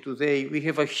inflammation today, we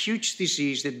have a huge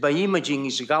disease that by imaging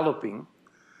is galloping.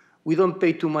 We don't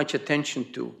pay too much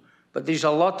attention to. But there's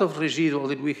a lot of residual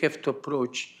that we have to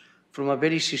approach from a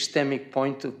very systemic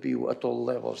point of view at all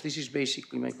levels. This is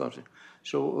basically my concept.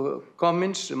 So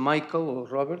comments, Michael or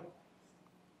Robert?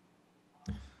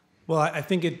 Well, I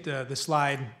think the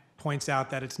slide points out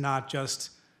that it's not just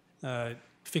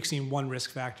fixing one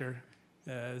risk factor.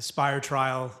 The SPIRE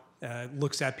trial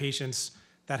looks at patients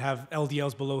that have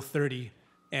LDLs below 30,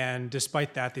 and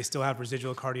despite that, they still have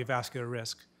residual cardiovascular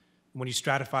risk. When you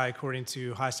stratify according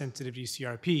to high sensitivity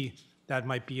CRP, that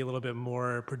might be a little bit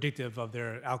more predictive of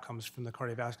their outcomes from the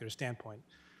cardiovascular standpoint.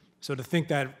 So to think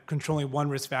that controlling one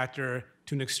risk factor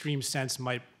to an extreme sense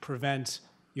might prevent,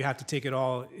 you have to take it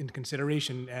all into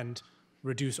consideration and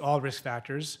reduce all risk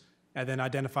factors, and then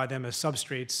identify them as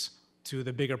substrates to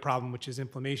the bigger problem, which is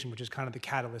inflammation, which is kind of the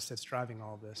catalyst that's driving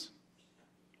all of this.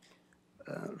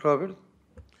 Robert?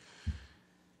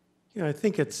 Yeah, I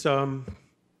think it's an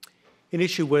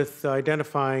issue with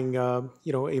identifying, a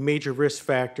major risk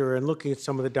factor and looking at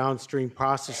some of the downstream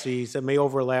processes that may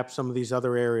overlap some of these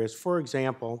other areas. For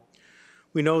example,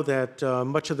 we know that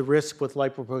much of the risk with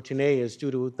lipoprotein A is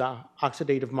due to the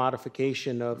oxidative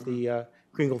modification of the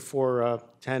Kringle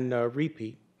 410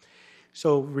 repeat.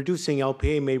 So reducing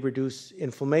LPA may reduce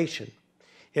inflammation.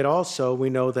 It also, we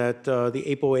know that the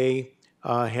ApoA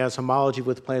has homology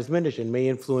with plasminogen, may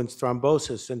influence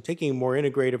thrombosis, and taking a more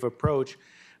integrative approach,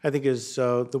 I think, is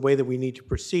the way that we need to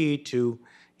proceed to,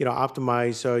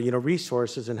 optimize,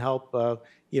 resources and help,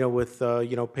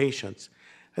 with, patients.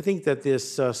 I think that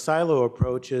this silo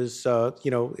approach is,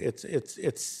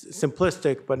 it's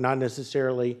simplistic, but not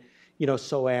necessarily,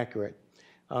 so accurate,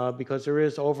 because there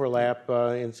is overlap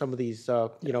in some of these,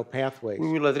 pathways.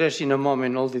 We will address in a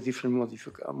moment all the different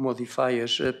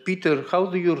modifiers. Peter, how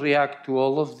do you react to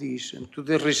all of these and to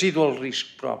the residual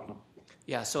risk problem?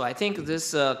 Yeah, so I think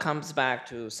this comes back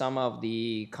to some of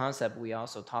the concept we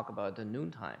also talk about the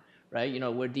noontime, right?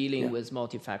 We're dealing with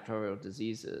multifactorial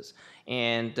diseases,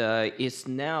 and it's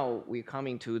now we're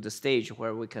coming to the stage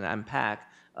where we can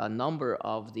unpack a number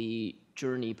of the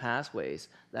journey pathways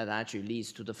that actually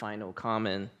leads to the final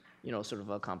common, sort of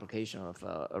a complication of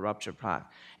a rupture plaque.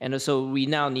 And so we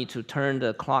now need to turn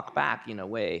the clock back in a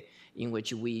way in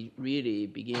which we really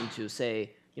begin to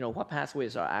say, what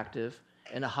pathways are active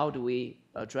and how do we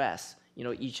address,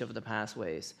 each of the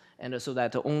pathways, and so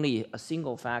that only a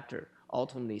single factor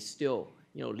ultimately still,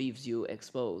 leaves you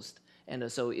exposed. And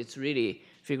so it's really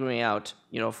figuring out,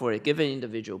 for a given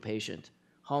individual patient,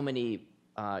 how many,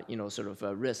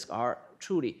 risks are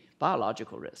truly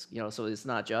biological risk. So it's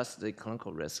not just the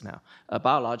clinical risk now, a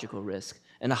biological risk,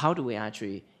 and how do we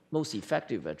actually most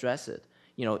effectively address it?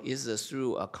 Is this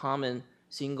through a common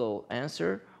single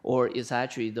answer, or is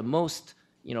actually the most,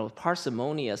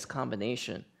 parsimonious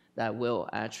combination that will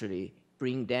actually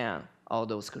bring down all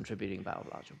those contributing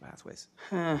biological pathways?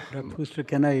 Dr. Fuster,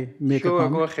 can I make a comment?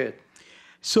 Sure, go ahead.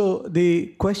 So the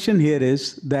question here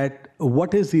is that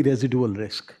what is the residual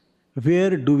risk?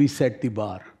 Where do we set the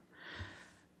bar?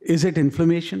 Is it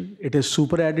inflammation? It is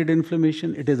superadded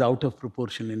inflammation? It is out of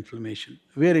proportion inflammation?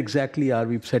 Where exactly are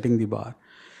we setting the bar?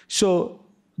 So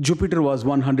Jupiter was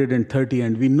 130,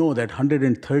 and we know that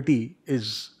 130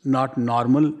 is not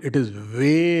normal. It is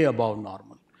way above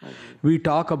normal. We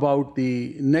talk about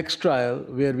the next trial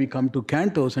where we come to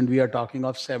Cantos, and we are talking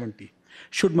of 70.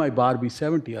 Should my bar be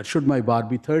 70 or should my bar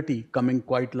be 30, coming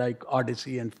quite like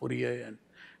Odyssey and Fourier and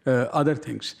other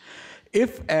things?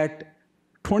 If at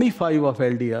 25 of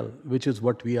LDL, which is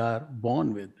what we are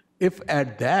born with, if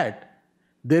at that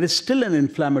there is still an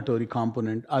inflammatory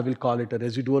component, I will call it a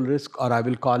residual risk, or I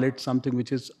will call it something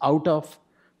which is out of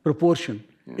proportion,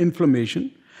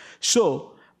 inflammation.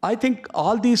 So I think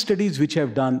all these studies which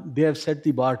have done, they have set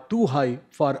the bar too high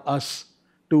for us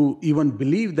to even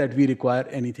believe that we require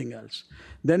anything else.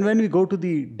 Then when we go to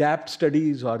the DAPT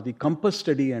studies or the COMPASS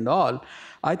study and all,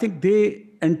 I think the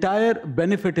entire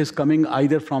benefit is coming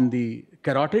either from the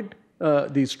carotid,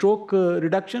 the stroke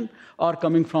reduction, or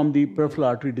coming from the peripheral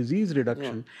artery disease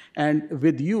reduction. Yeah. And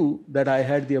with you, that I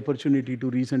had the opportunity to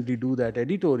recently do that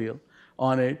editorial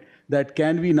on it, that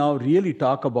can we now really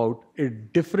talk about a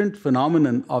different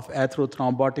phenomenon of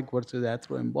atherothrombotic versus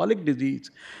atheroembolic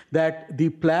disease, that the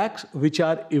plaques which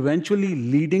are eventually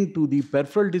leading to the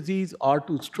peripheral disease or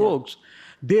to strokes,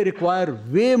 they require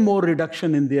way more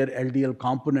reduction in their LDL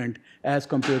component as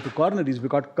compared to coronaries,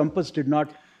 because COMPASS did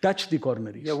not touch the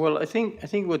coronaries. Yeah, well, I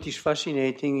think what is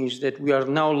fascinating is that we are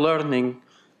now learning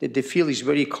that the field is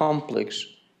very complex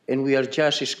and we are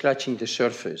just scratching the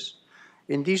surface.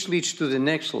 And this leads to the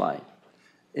next slide,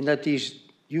 and that is,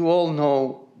 you all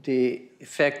know the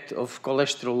effect of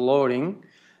cholesterol lowering,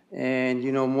 and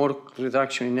more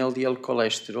reduction in LDL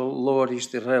cholesterol, lower is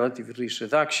the relative risk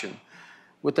reduction.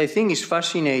 What I think is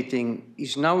fascinating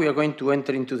is now we are going to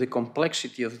enter into the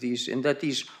complexity of this, and that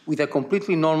is with a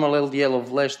completely normal LDL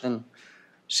of less than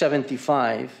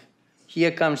 75,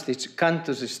 here comes this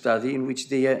Cantos study in which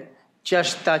they are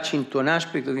just touching to an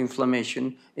aspect of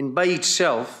inflammation, and by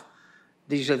itself,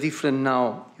 there is a different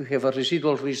now. You have a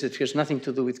residual risk that has nothing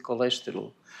to do with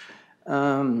cholesterol.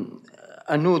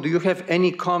 Anu, do you have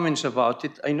any comments about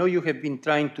it? I know you have been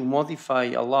trying to modify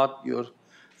a lot your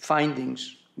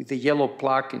findings with the yellow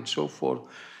plaque and so forth,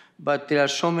 but there are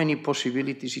so many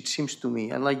possibilities, it seems to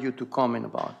me. I'd like you to comment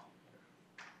about it.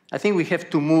 I think we have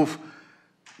to move,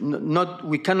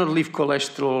 we cannot leave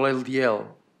cholesterol LDL,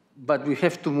 but we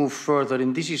have to move further,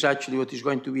 and this is actually what is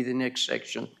going to be the next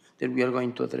section that we are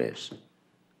going to address.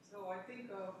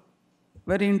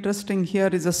 Very interesting here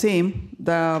is the same,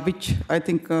 which I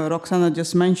think Roxana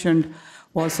just mentioned,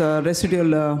 was a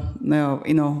residual,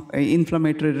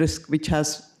 inflammatory risk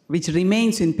which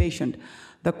remains in patient.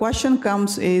 The question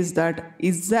comes is that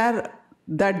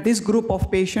this group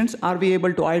of patients, are we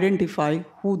able to identify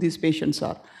who these patients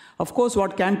are? Of course,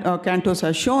 what Cantos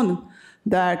has shown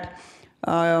that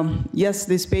yes,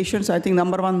 these patients, I think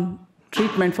number one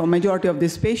treatment for majority of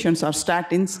these patients are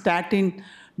statins. Statin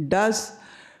does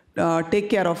take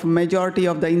care of majority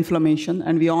of the inflammation,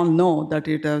 and we all know that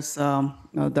it has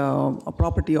the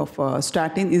property of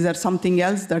statin. Is there something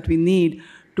else that we need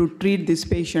to treat this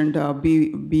patient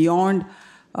beyond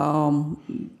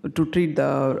to treat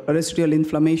the residual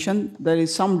inflammation? There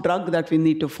is some drug that we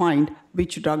need to find,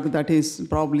 which drug that is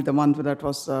probably the one that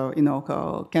was,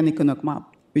 canakinumab,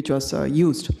 which was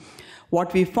used.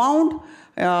 What we found,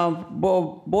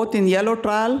 both in yellow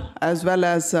trial as well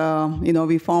as,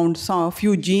 we found a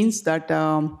few genes that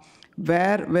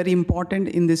were very important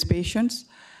in these patients.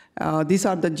 These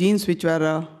are the genes which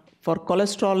were for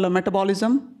cholesterol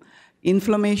metabolism,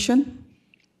 inflammation,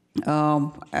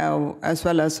 as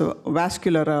well as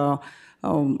vascular,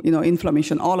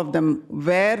 inflammation. All of them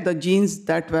were the genes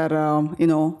that were,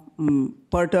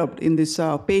 perturbed in this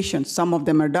patients. Some of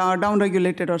them are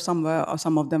down-regulated, or some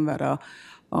of them were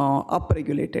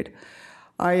upregulated.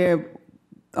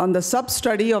 On the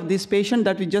sub-study of this patient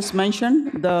that we just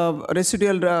mentioned, the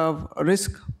residual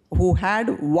risk who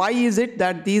had, why is it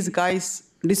that these guys,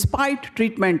 despite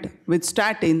treatment with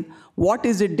statin, what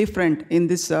is it different in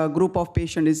this group of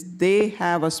patients is they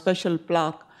have a special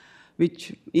plaque,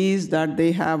 which is that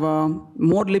they have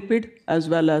more lipid as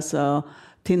well as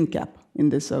thin cap in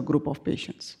this group of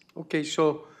patients. Okay,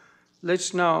 so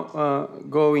let's now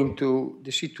go into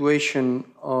the situation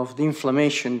of the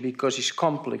inflammation, because it's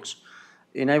complex.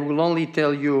 And I will only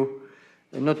tell you,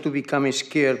 not to become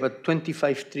scared, but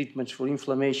 25 treatments for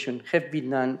inflammation have been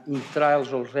done in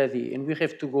trials already, and we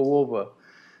have to go over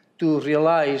to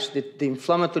realize that the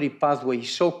inflammatory pathway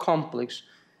is so complex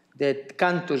that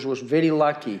Cantos was very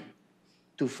lucky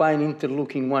to find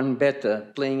interleukin-1 beta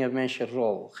playing a major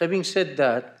role. Having said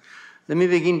that, let me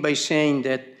begin by saying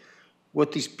that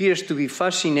what appears to be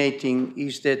fascinating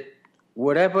is that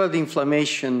wherever the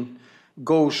inflammation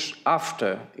goes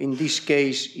after, in this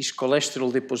case, is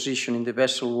cholesterol deposition in the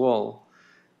vessel wall,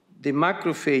 the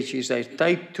macrophages are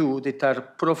type 2 that are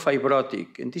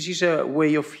profibrotic, and this is a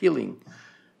way of healing.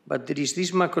 But there is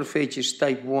these macrophages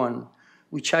type 1,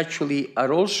 which actually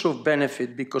are also of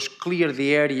benefit because clear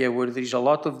the area where there is a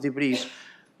lot of debris,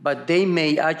 but they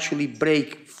may actually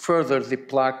break further the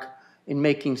plaque in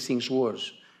making things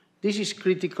worse. This is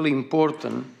critically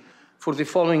important for the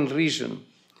following reason.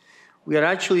 We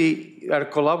are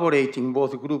collaborating,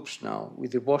 both groups now,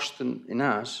 with the Boston and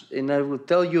us, and I will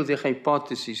tell you the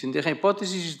hypothesis. And the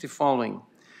hypothesis is the following,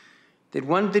 that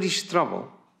when there is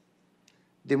trouble,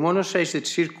 the monocytes that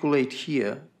circulate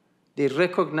here, they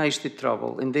recognize the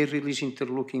trouble and they release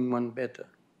interleukin-1 beta.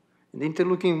 And the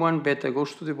interleukin-1 beta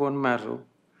goes to the bone marrow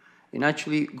and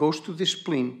actually goes to the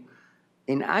spleen,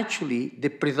 and actually the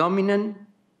predominant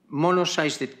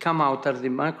monocytes that come out are the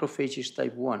macrophages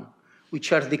type 1,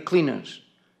 which are the cleaners,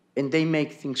 and they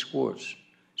make things worse.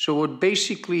 So what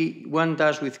basically one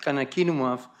does with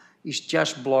canakinumab is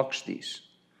just blocks this.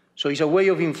 So it's a way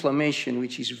of inflammation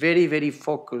which is very, very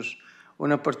focused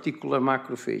on a particular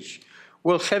macrophage.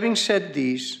 Well, having said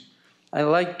this, I'd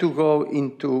like to go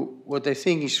into what I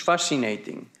think is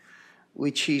fascinating,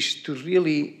 which is to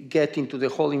really get into the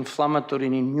whole inflammatory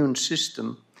and immune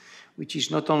system, which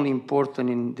is not only important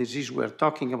in the disease we're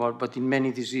talking about, but in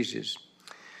many diseases.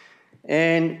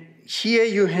 And here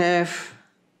you have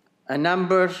a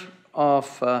number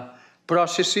of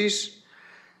processes.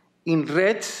 In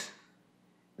red,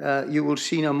 you will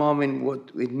see in a moment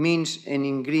what it means, and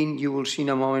in green, you will see in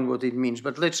a moment what it means.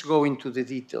 But let's go into the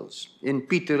details. And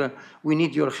Peter, we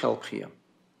need your help here.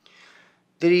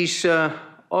 There is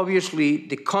obviously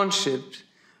the concept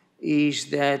is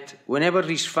that whenever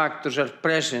risk factors are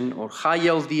present or high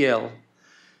LDL,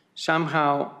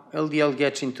 somehow LDL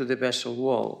gets into the vessel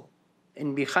wall.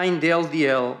 And behind the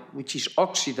LDL, which is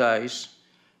oxidized,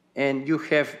 and you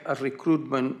have a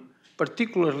recruitment,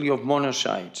 particularly of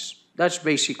monocytes. That's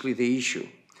basically the issue.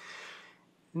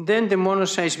 And then the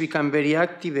monocytes become very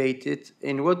activated,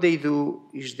 and what they do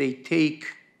is they take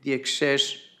the excess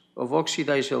of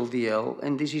oxidized LDL,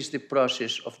 and this is the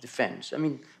process of defense. I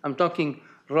mean, I'm talking,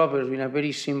 Robert, in a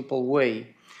very simple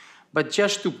way, but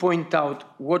just to point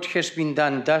out what has been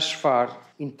done thus far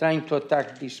in trying to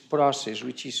attack this process,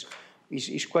 which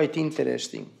is quite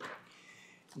interesting.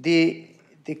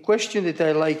 The question that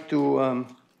I like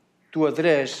to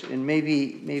address, and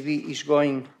maybe is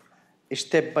going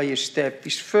step by step,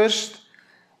 is first,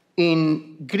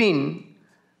 in green,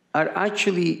 are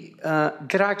actually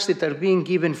drugs that are being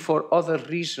given for other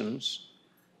reasons,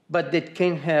 but that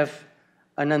can have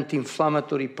an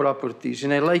anti-inflammatory properties.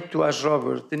 And I'd like to ask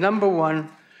Robert, the number 1,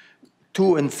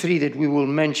 2, and 3 that we will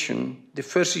mention, the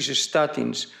first is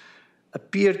statins,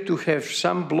 appear to have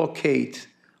some blockade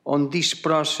on this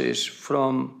process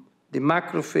from the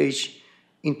macrophage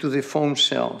into the foam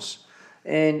cells.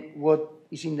 And what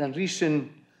is in a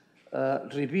recent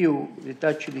review that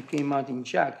actually came out in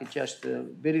JACC just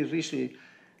very recently,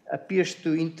 appears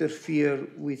to interfere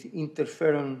with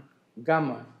interferon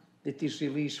gamma that is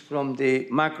released from the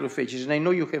macrophages. And I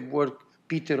know you have worked,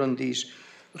 Peter, on this.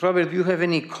 Robert, do you have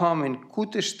any comment?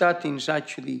 Could the statins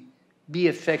actually be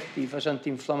effective as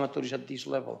anti-inflammatories at this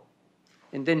level?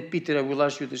 And then, Peter, I will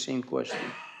ask you the same question.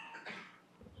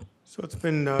 So it's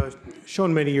been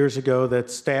shown many years ago that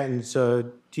statins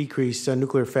decrease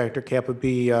nuclear factor kappa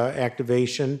B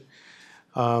activation.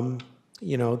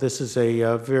 This is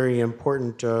a very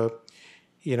important, a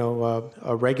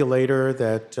regulator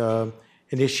that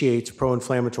initiates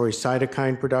pro-inflammatory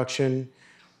cytokine production.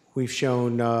 We've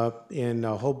shown in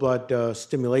whole blood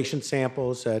stimulation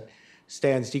samples that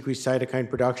statins decrease cytokine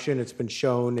production. It's been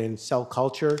shown in cell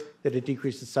culture that it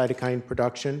decreases cytokine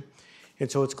production. And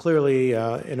so it's clearly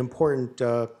an important,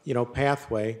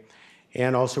 pathway,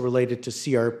 and also related to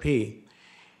CRP.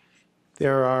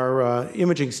 There are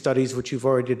imaging studies, which you've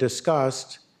already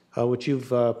discussed, which you've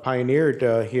pioneered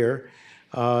here,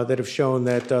 that have shown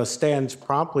that statins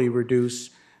promptly reduce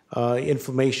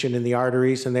inflammation in the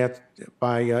arteries, and that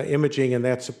by imaging, and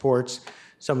that supports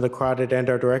some of the carotid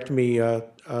endarterectomy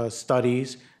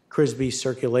studies, Crisby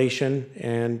circulation,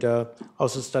 and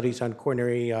also studies on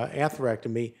coronary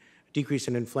atherectomy, decrease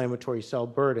in inflammatory cell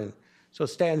burden. So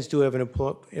statins do have an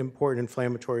important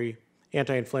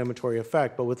anti-inflammatory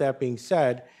effect. But with that being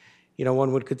said,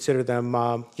 one would consider them,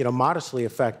 modestly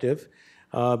effective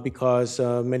because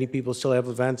many people still have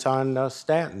events on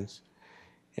statins.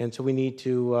 And so we need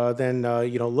to then,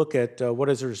 look at what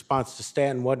is the response to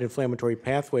statin, what inflammatory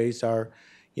pathways are,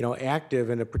 active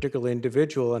in a particular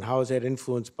individual, and how is that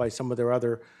influenced by some of their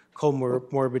other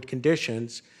comorbid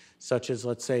conditions, such as,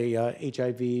 let's say,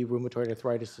 HIV, rheumatoid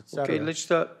arthritis, et cetera. Okay, let's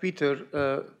start,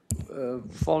 Peter,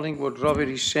 following what Robert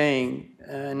is saying.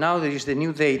 Now there is the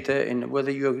new data, and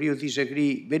whether you agree or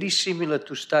disagree, very similar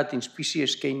to statins,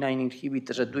 PCSK9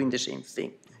 inhibitors are doing the same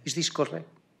thing. Is this correct?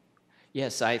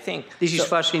 Yes, I think. This is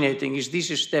fascinating. Is this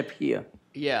a step here?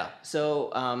 Yeah, so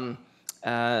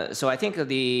I think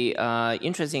the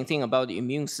interesting thing about the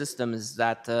immune system is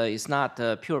that it's not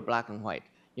pure black and white.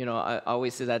 I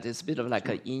always say that it's a bit of like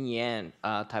a yin-yang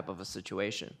type of a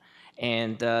situation,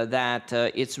 and that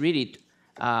it's really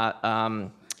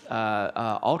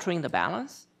altering the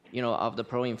balance, of the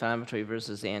pro-inflammatory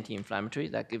versus the anti-inflammatory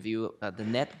that give you the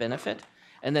net benefit.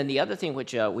 And then the other thing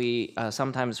which we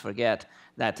sometimes forget,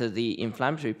 that the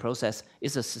inflammatory process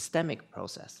is a systemic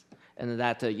process, and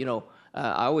that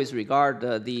I always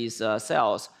regard these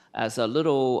cells as a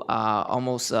little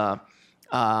almost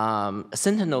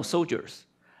sentinel soldiers.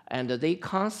 And they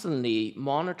constantly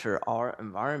monitor our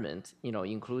environment,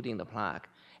 including the plaque.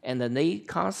 And then they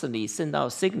constantly send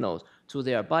out signals to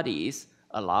their bodies.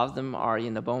 A lot of them are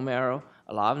in the bone marrow,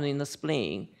 a lot of them in the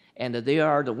spleen, and they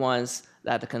are the ones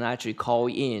that can actually call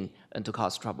in and to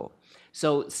cause trouble.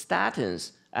 So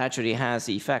statins actually has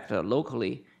effect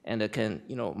locally, and it can,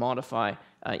 modify,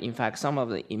 in fact, some of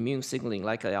the immune signaling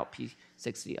like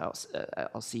LP60,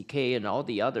 LCK, and all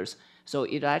the others. So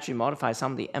it actually modifies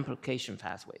some of the amplification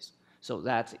pathways. So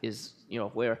that is,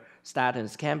 where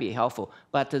statins can be helpful.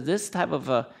 But this type of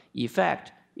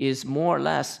effect is more or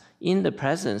less in the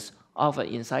presence of an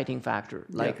inciting factor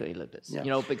like lipids.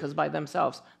 Yeah. Because by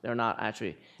themselves they're not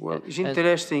actually. Well, it's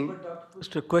interesting. But Dr.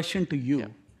 Fuster, a question to you. Yeah.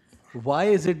 Why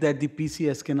is it that the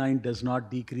PCSK9 does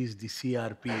not decrease the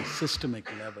CRP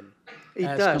systemic level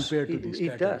compared to the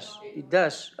statins? It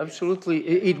does, absolutely.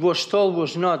 It was told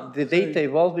was not. The data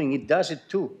evolving, it does it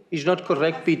too. Is not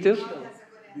correct, Peter?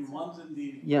 The ones in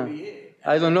the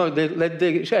I don't know. Let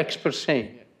the experts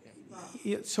say.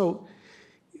 Yeah, so,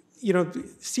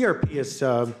 CRP is,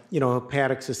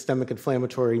 hepatic systemic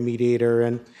inflammatory mediator,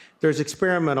 and there's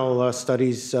experimental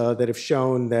studies that have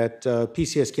shown that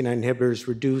PCSK9 inhibitors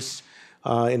reduce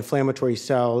inflammatory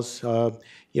cells.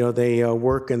 They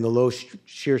work in the low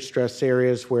shear stress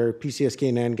areas where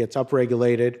PCSK9 gets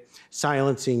upregulated.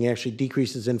 Silencing actually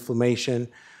decreases inflammation.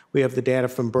 We have the data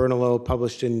from Bernalo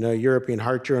published in European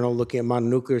Heart Journal looking at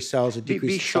mononuclear cells that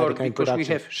decrease Be short, cytokine because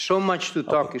production. we have so much to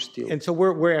talk still. And so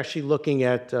we're actually looking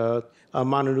at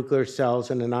mononuclear cells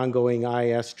in an ongoing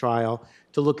IS trial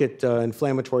to look at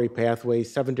inflammatory pathways,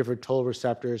 7 different toll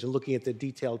receptors, and looking at the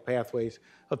detailed pathways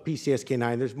of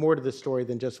PCSK9. There's more to the story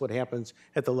than just what happens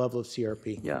at the level of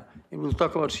CRP. Yeah, and we'll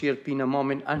talk about CRP in a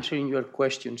moment, answering your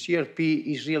question. CRP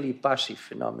is really a passive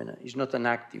phenomenon. It's not an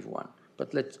active one.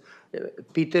 But let's,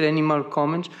 Peter, any more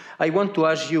comments? I want to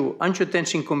ask you,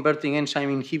 angiotensin-converting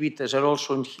enzyme inhibitors are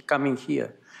also coming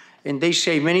here. And they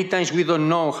say many times we don't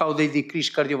know how they decrease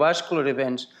cardiovascular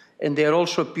events, and they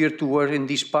also appear to work in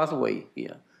this pathway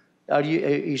here. Are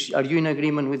you in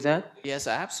agreement with that? Yes,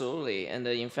 absolutely. And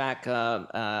in fact,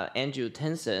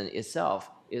 angiotensin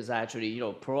itself is actually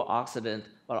pro-oxidant,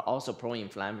 but also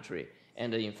pro-inflammatory.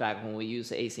 And in fact, when we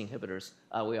use ACE inhibitors,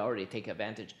 we already take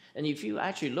advantage. And if you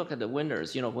actually look at the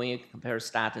winners, when you compare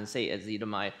statin, say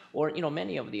ezetimibe, or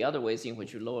many of the other ways in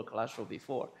which you lower cholesterol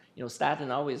before,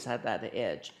 statin always had that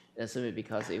edge, simply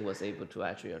because it was able to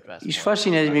actually address. It's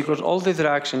fascinating because all the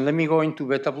drugs, and let me go into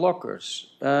beta blockers.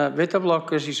 Beta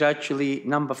blockers is actually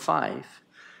number 5.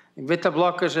 And beta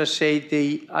blockers, I say,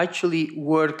 they actually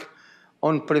work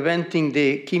on preventing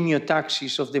the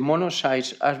chemotaxis of the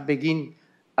monocytes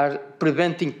are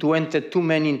preventing to enter too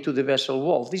many into the vessel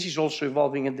wall. This is also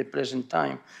evolving at the present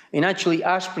time. And actually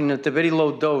aspirin at a very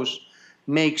low dose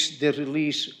makes the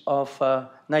release of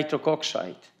nitric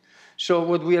oxide. So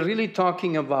what we are really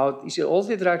talking about is all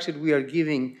the drugs that we are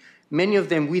giving, many of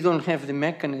them we don't have the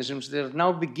mechanisms. They're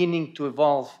now beginning to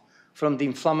evolve from the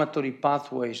inflammatory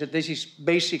pathways. This is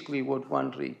basically what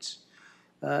one reads.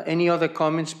 Any other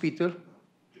comments, Peter?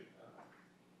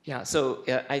 Yeah, so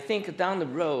I think down the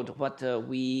road, what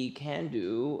we can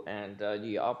do and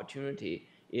the opportunity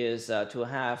is to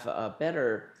have a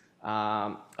better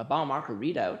a biomarker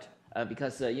readout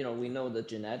because we know the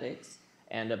genetics,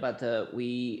 but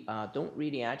we don't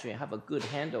really actually have a good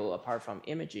handle apart from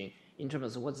imaging in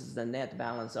terms of what is the net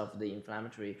balance of the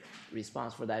inflammatory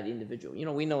response for that individual.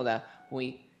 We know that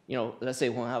when let's say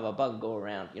when we have a bug go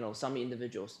around, some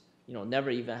individuals never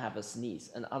even have a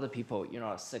sneeze, and other people,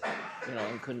 are sick,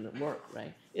 and couldn't work,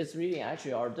 right? It's really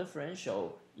actually our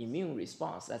differential immune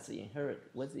response that's inherent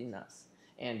within us.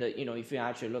 And, if you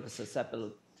actually look at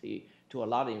susceptibility to a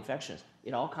lot of infections,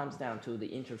 it all comes down to the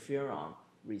interferon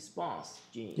response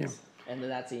genes. Yeah. And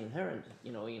that's inherent,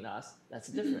 in us, that's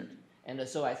different. And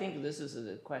so I think this is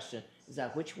the question, is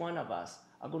that which one of us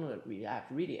are going to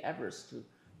react really adverse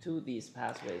to these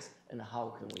pathways, and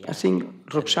how can we? I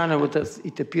think, Roxana, what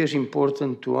it appears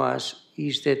important to us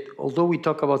is that although we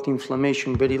talk about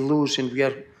inflammation very loose and we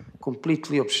are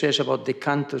completely obsessed about the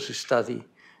CANTOS study,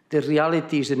 the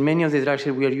reality is that many of the drugs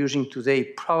that we are using today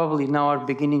probably now are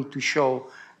beginning to show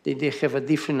that they have a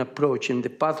different approach, and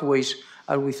the pathways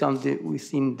are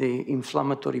within the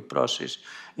inflammatory process.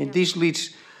 And this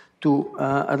leads to,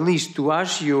 at least to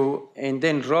ask you, and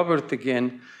then Robert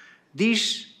again,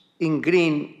 this in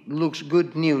green looks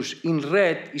good news. In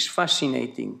red is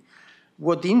fascinating.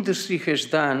 What the industry has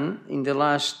done in the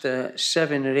last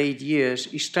 7 or 8 years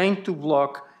is trying to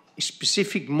block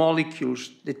specific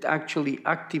molecules that actually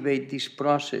activate this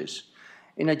process.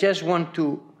 And I just want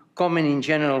to comment in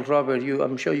general, Robert,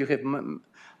 I'm sure you have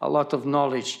a lot of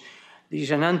knowledge. There is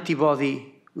an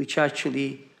antibody which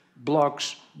actually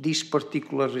blocks this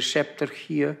particular receptor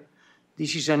here.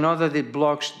 This is another that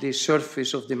blocks the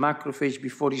surface of the macrophage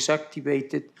before it's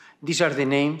activated. These are the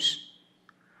names.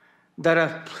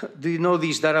 Do you know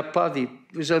this? Darapadi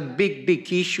was a big,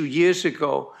 big issue years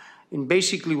ago. And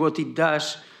basically what it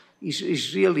does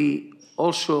is really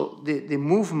also the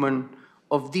movement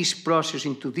of this process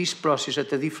into this process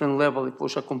at a different level. It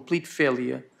was a complete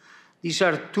failure. These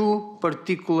are 2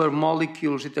 particular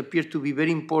molecules that appear to be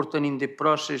very important in the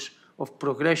process of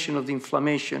progression of the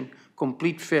inflammation,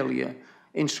 complete failure,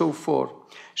 and so forth.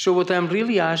 So what I'm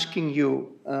really asking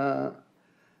you,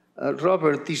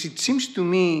 Robert, is it seems to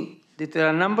me that there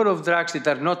are a number of drugs that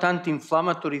are not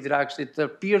anti-inflammatory drugs that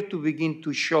appear to begin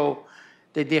to show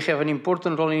that they have an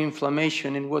important role in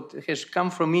inflammation, and what has come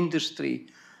from industry,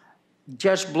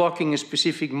 just blocking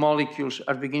specific molecules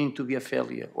are beginning to be a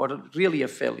failure, or really a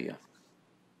failure.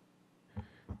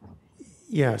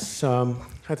 Yes,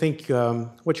 I think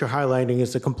what you're highlighting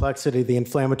is the complexity of the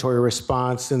inflammatory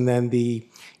response and then the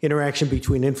interaction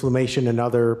between inflammation and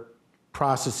other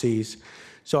processes.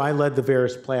 So I led the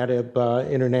Verisplatib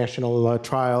international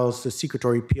trials, the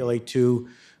secretory PLA2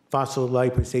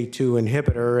 phospholipase A2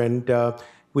 inhibitor, and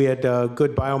we had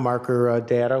good biomarker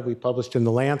data we published in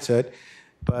The Lancet,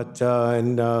 but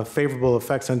in favorable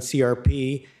effects on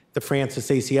CRP, the Francis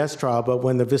ACS trial, but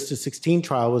when the VISTA 16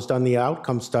 trial was done, the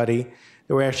outcome study,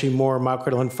 there were actually more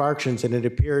myocardial infarctions, and it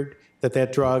appeared that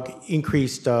that drug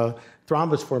increased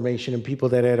thrombus formation in people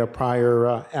that had a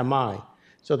prior MI.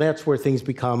 So that's where things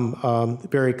become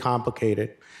very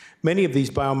complicated. Many of these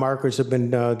biomarkers have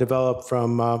been developed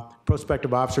from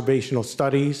prospective observational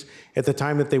studies. At the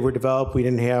time that they were developed, we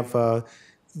didn't have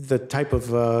the type of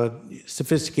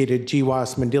sophisticated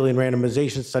GWAS Mendelian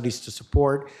randomization studies to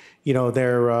support,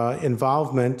 their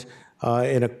involvement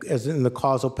as in the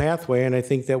causal pathway. And I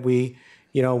think that we,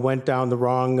 went down the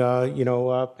wrong,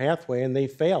 pathway, and they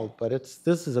failed. But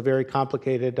this is a very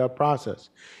complicated process.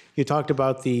 You talked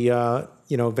about the,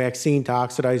 vaccine to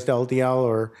oxidized LDL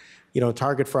or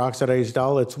target for oxidized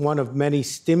L. It's one of many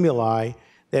stimuli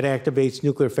that activates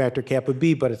nuclear factor kappa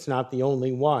B, but it's not the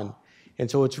only one. And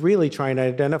so it's really trying to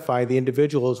identify the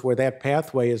individuals where that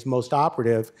pathway is most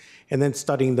operative and then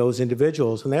studying those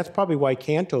individuals. And that's probably why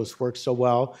CANTOS works so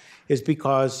well, is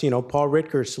because, Paul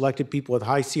Ritker selected people with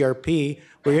high CRP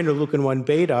where interleukin-1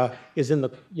 beta is in the,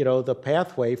 the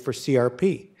pathway for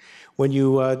CRP. When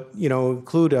you,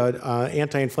 include an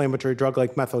anti-inflammatory drug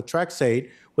like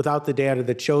methotrexate, without the data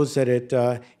that shows that it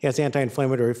has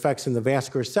anti-inflammatory effects in the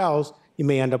vascular cells, you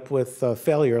may end up with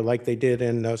failure like they did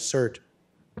in CERT.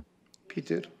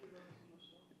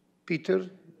 Peter,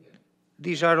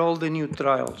 these are all the new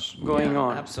trials going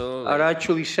on. Absolutely. Are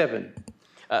actually 7.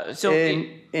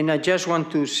 And I just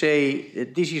want to say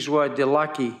that this is why the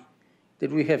lucky that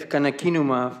we have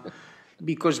canakinumab,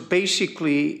 because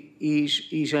basically is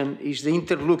the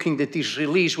interleukin that is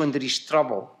released when there is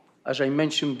trouble, as I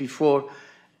mentioned before,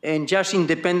 and just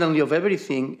independently of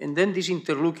everything. And then these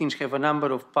interleukins have a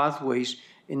number of pathways,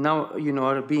 and now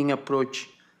are being approached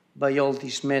by all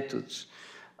these methods.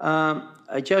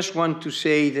 I just want to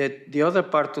say that the other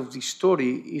part of the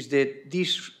story is that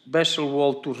this vessel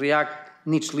wall to react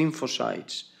needs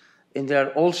lymphocytes, and there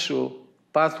are also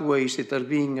pathways that are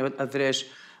being addressed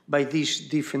by these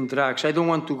different drugs. I don't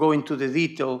want to go into the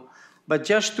detail, but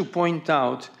just to point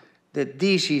out that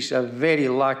this is a very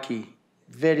lucky,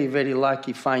 very, very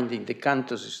lucky finding, the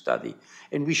CANTOS study.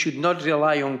 And we should not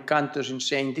rely on CANTOS in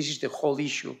saying this is the whole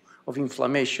issue of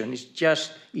inflammation. It's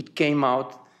just, it came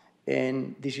out,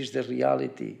 and this is the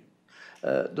reality.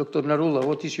 Dr. Narula,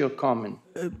 what is your comment?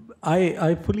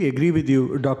 I fully agree with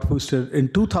you, Dr. Fuster. In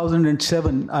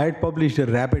 2007, I had published a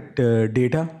rabbit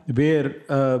data where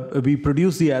we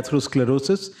produced the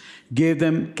atherosclerosis, gave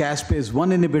them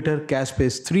caspase-1 inhibitor,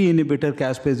 caspase-3 inhibitor,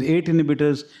 caspase-8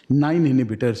 inhibitors, 9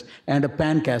 inhibitors, and a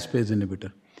pan-caspase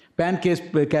inhibitor.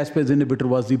 Pan-caspase inhibitor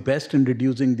was the best in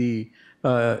reducing the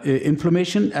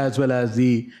inflammation as well as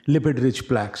the lipid-rich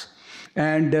plaques.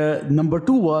 And number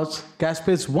 2 was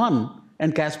caspase-1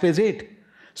 and caspase-8.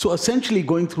 So essentially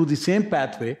going through the same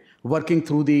pathway, working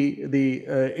through the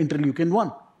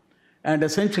interleukin-1. And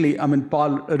essentially,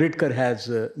 Paul Ritker has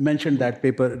mentioned that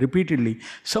paper repeatedly.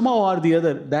 Somehow or the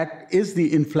other, that is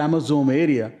the inflammasome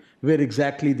area where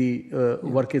exactly the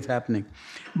work is happening.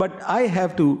 But I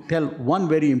have to tell one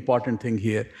very important thing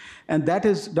here, and that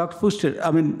is, Dr.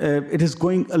 Fuster, it is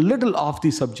going a little off the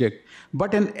subject,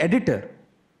 but an editor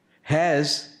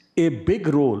has a big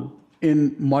role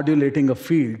in modulating a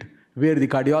field where the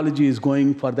cardiology is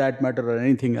going, for that matter, or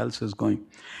anything else is going.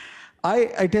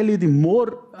 I tell you, the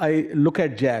more I look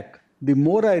at JAK, the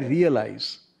more I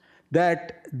realize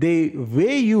that the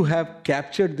way you have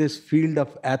captured this field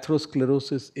of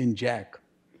atherosclerosis in JAK,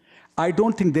 I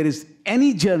don't think there is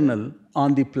any journal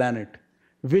on the planet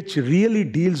which really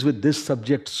deals with this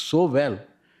subject so well.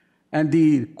 And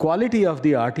the quality of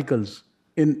the articles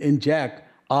in JAK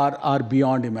are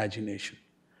beyond imagination.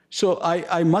 So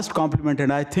I must compliment,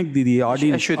 and I think the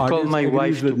audience... I should call my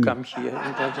wife to come here,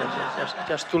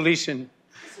 just to listen,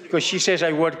 because she says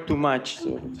I work too much.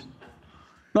 So.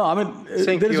 No,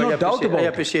 there is no doubt about it. I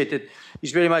appreciate it.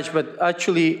 It's very much, but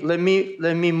actually, let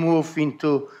me move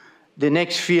into the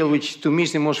next field, which to me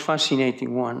is the most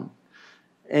fascinating one,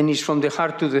 and it's from the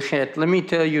heart to the head. Let me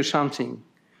tell you something.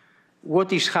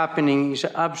 What is happening is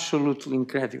absolutely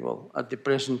incredible at the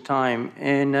present time,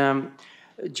 and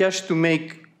just to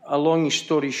make a long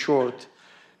story short,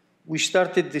 we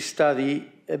started the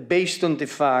study based on the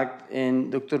fact,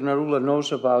 and Dr. Narula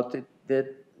knows about it, that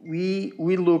we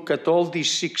look at all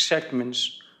these 6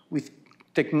 segments with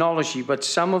technology, but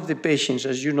some of the patients,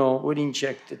 as you know, were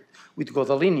injected with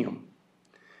gadolinium.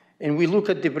 And we look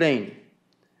at the brain.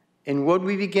 And what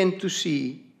we begin to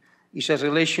see is a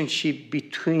relationship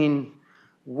between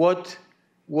what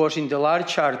was in the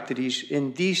large arteries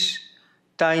and these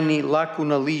tiny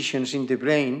lacunal lesions in the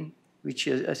brain, which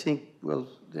I think, well,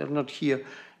 they're not here,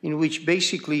 in which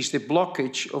basically is the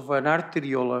blockage of an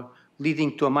arteriola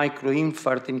leading to a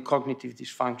microinfarct and cognitive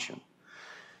dysfunction.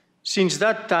 Since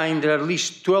that time, there are at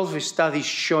least 12 studies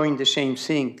showing the same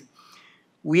thing.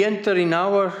 We enter in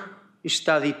our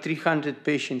study 300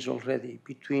 patients already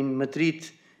between Madrid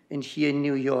and here in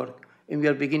New York, and we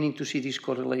are beginning to see this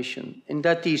correlation. And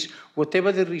that is,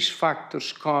 whatever the risk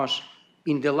factors cause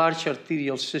in the large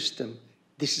arterial system,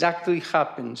 this actually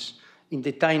happens in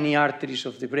the tiny arteries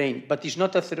of the brain, but it's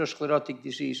not atherosclerotic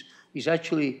disease, it's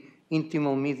actually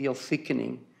intimal medial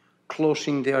thickening,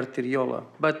 closing the arteriola.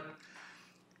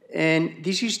 And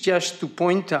this is just to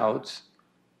point out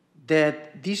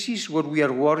that this is what we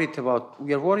are worried about.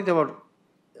 We are worried about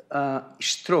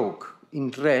stroke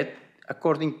in red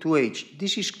according to age.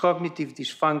 This is cognitive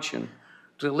dysfunction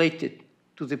related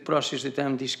to the process that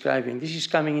I'm describing. This is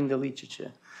coming in the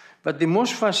literature. But the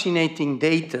most fascinating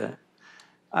data,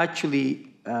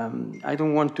 actually, I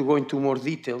don't want to go into more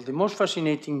detail. The most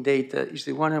fascinating data is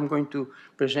the one I'm going to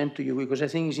present to you because I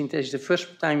think it's interesting. It's the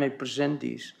first time I present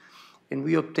this, and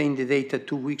we obtained the data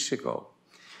 2 weeks ago.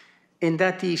 And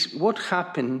that is what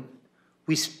happened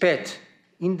with PET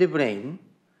in the brain,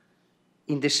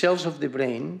 in the cells of the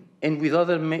brain, and with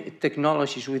other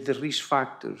technologies, with the risk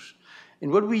factors.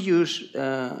 And what we use,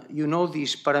 you know,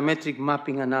 this parametric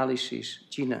mapping analysis,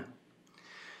 Gina.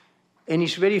 And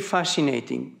it's very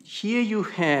fascinating. Here you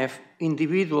have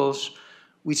individuals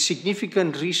with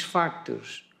significant risk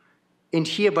factors. And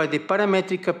here, by the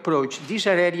parametric approach, these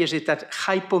are areas that are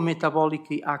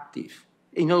hypometabolically active,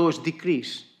 in other words,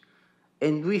 decrease.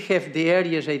 And we have the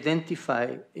areas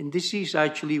identified, and this is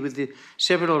actually with the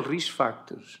several risk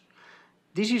factors.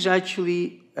 This is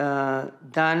actually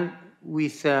done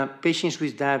with patients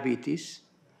with diabetes.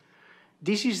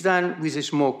 This is done with the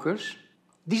smokers.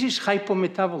 This is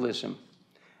hypometabolism,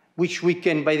 which we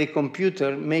can, by the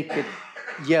computer, make it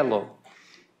yellow.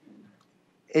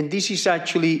 And this is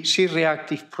actually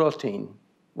C-reactive protein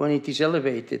when it is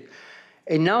elevated.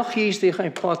 And now here's the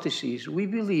hypothesis. We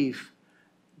believe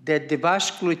that the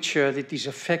vasculature that is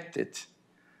affected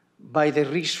by the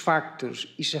risk factors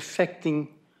is affecting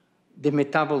the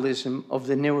metabolism of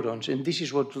the neurons. And this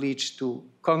is what leads to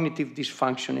cognitive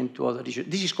dysfunction and to other issues.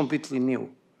 This is completely new.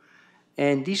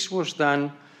 And this was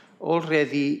done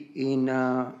already in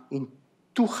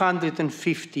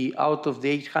 250 out of the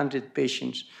 800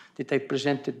 patients that I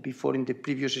presented before in the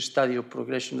previous study of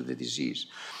progression of the disease.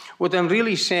 What I'm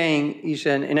really saying is,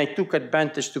 and I took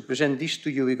advantage to present this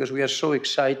to you because we are so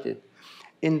excited,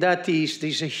 and that is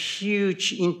there's a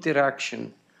huge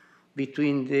interaction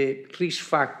between the risk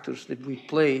factors that we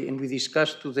play and we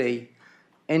discussed today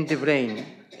and the brain.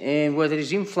 And whether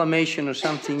it's inflammation or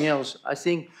something else, I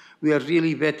think we are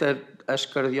really better as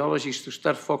cardiologists to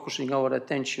start focusing our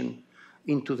attention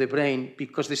into the brain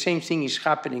because the same thing is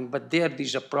happening, but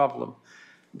there's a problem.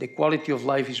 The quality of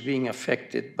life is being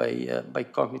affected by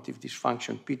cognitive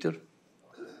dysfunction. Peter?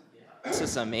 This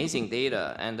is amazing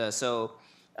data. And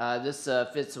this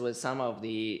fits with some of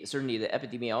certainly the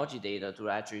epidemiology data to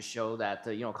actually show that,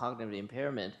 cognitive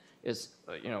impairment is,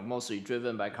 mostly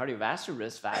driven by cardiovascular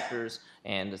risk factors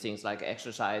and things like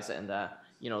exercise and,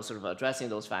 sort of addressing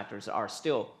those factors are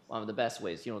still one of the best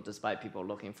ways, despite people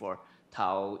looking for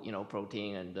tau,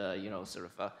 protein and,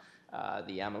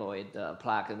 the amyloid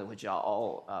plaque, which are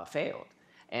all failed.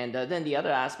 And then the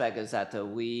other aspect is that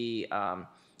we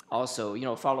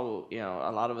also, follow,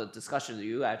 a lot of the discussion that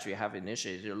you actually have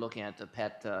initiated. You're looking at the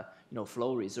PET,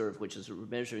 flow reserve, which is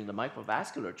measuring the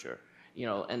microvasculature,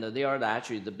 and they are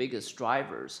actually the biggest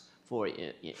drivers for,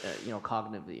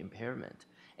 cognitive impairment.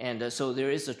 And so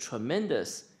there is a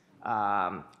tremendous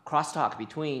crosstalk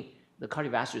between the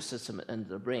cardiovascular system and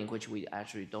the brain, which we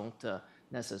actually don't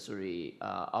necessarily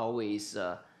always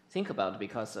think about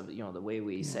because of the way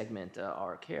we segment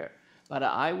our care. But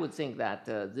I would think that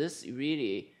this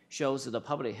really shows the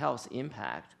public health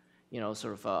impact,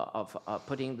 of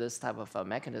putting this type of a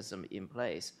mechanism in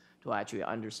place to actually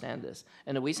understand this.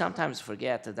 And we sometimes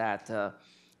forget that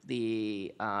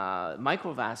the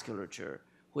microvasculature,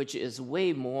 which is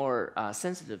way more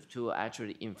sensitive to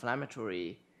actually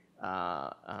inflammatory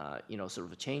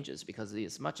changes because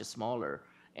it's much smaller,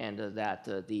 and that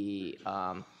the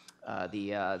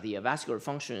vascular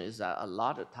function is a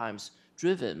lot of times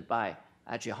driven by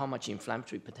actually how much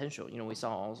inflammatory potential. We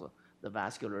saw also the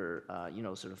vascular,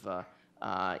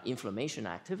 inflammation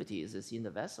activities is in the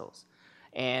vessels.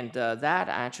 And that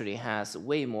actually has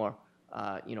way more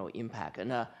impact.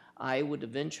 And I would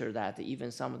venture that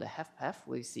even some of the HFpEF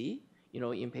we see,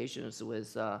 in patients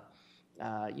with,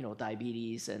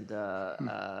 diabetes and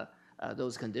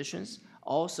those conditions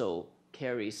also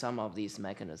carry some of these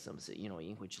mechanisms,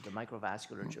 in which the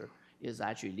microvasculature is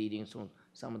actually leading to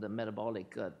some of the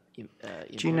metabolic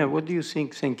Gina, what do you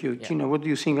think? Thank you. Yeah. Gina, what do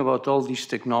you think about all these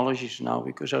technologies now?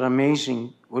 Because they're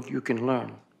amazing what you can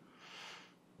learn.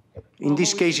 In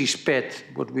this case, it's PET,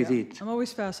 what we did. I'm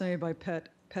always fascinated by PET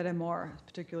MR,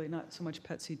 particularly not so much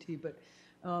PET CT, but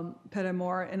PET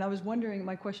MR. And I was wondering,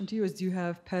 my question to you is, do you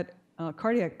have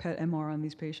cardiac PET MR on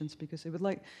these patients? Because it'd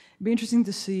be interesting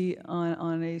to see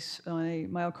on a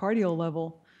myocardial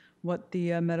level what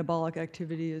the metabolic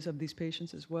activity is of these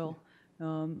patients as well,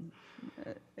 in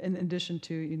addition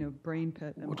to brain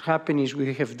PET MR. What happened is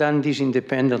we have done this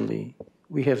independently.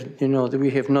 We have, we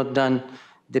have not done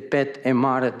the PET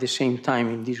MR at the same time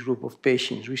in this group of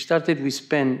patients. We started with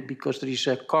PEN because there is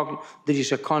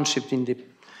a concept in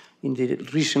the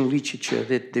recent literature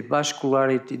that the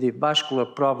vascular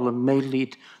problem may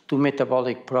lead to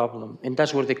metabolic problem, and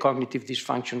that's where the cognitive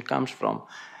dysfunction comes from.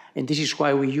 And this is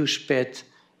why we use PET,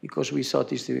 because we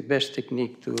thought it's the best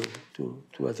technique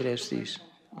to address this.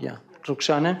 Yeah.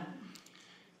 Roxana?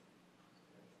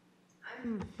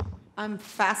 I'm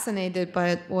fascinated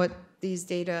by what these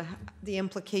data, the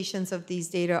implications of these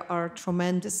data are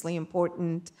tremendously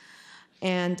important.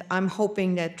 And I'm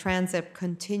hoping that Transept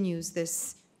continues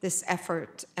this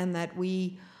effort, and that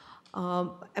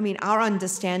our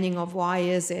understanding of why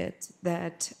is it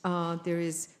that there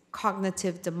is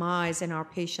cognitive demise in our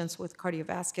patients with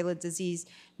cardiovascular disease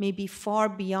may be far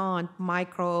beyond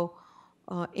micro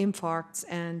infarcts,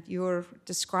 and you're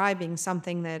describing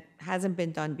something that hasn't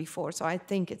been done before. So I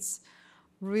think it's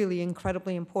really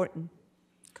incredibly important.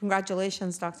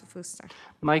 Congratulations, Dr. Fuster.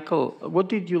 Michael, what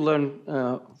did you learn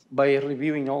by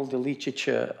reviewing all the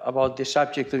literature about the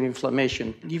subject of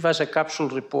inflammation? Give us a capsule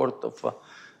report of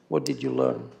what did you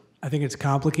learn? I think it's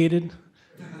complicated.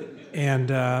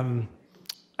 And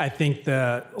I think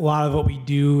a lot of what we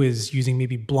do is using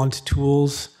maybe blunt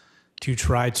tools to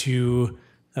try to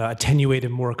attenuate a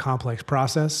more complex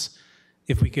process.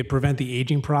 If we could prevent the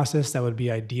aging process, that would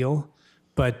be ideal.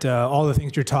 But all the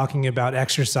things you're talking about,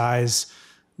 exercise,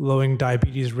 lowering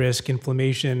diabetes risk,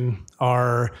 inflammation,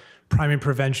 are primary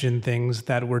prevention things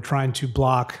that we're trying to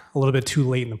block a little bit too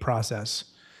late in the process.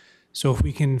 So if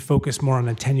we can focus more on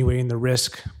attenuating the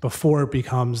risk before it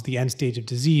becomes the end stage of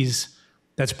disease,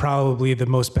 that's probably the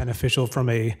most beneficial from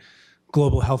a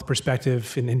global health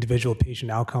perspective and individual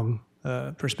patient outcome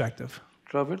perspective.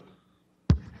 Robert?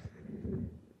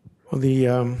 Well,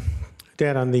 the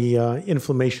data on the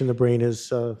inflammation in the brain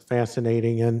is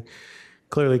fascinating, and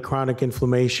clearly chronic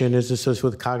inflammation is associated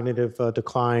with cognitive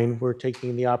decline. We're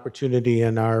taking the opportunity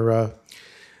in our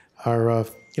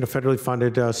federally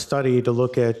funded study to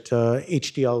look at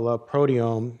HDL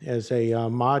proteome as a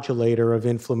modulator of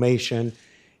inflammation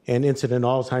and incident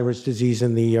Alzheimer's disease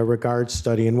in the REGARD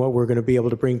study. And what we're going to be able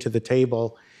to bring to the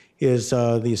table is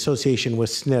the association with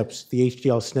SNPs, the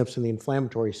HDL SNPs and the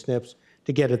inflammatory SNPs,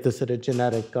 to get at this at a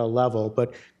genetic level.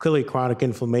 But clearly chronic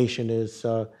inflammation is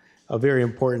a very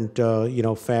important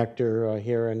factor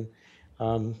here.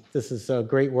 And this is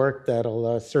great work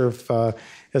that'll serve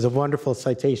as a wonderful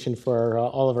citation for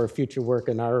all of our future work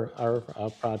in our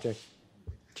project.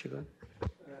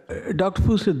 Dr.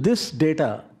 Fuster,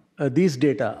 these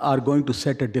data are going to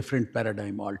set a different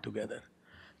paradigm altogether.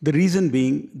 The reason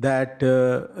being that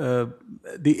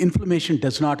the inflammation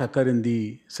does not occur in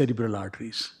the cerebral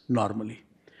arteries normally.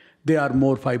 They are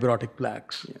more fibrotic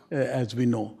plaques, as we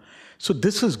know. So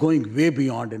this is going way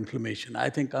beyond inflammation.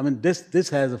 This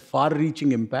has a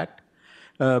far-reaching impact.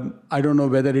 I don't know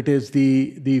whether it is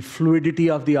the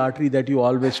fluidity of the artery that you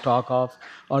always talk of,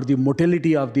 or the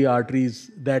motility of the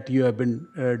arteries that you have been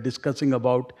discussing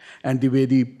about, and the way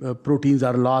the proteins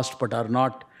are lost but are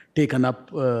not taken up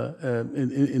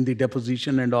in the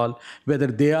deposition and all. Whether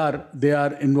they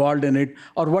are involved in it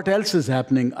or what else is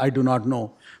happening, I do not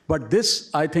know. But this,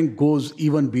 I think, goes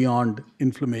even beyond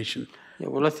inflammation. Yeah,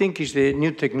 well, I think the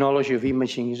new technology of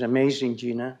imaging is amazing,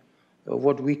 Gina.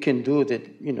 What we can do that,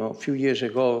 a few years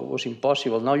ago was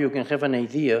impossible. Now you can have an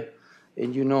idea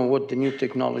and you know what the new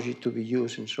technology to be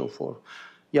used and so forth.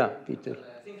 Yeah, Peter.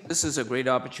 I think this is a great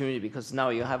opportunity because now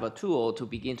you have a tool to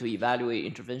begin to evaluate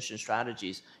intervention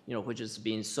strategies, which has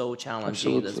been so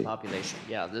challenging in this population.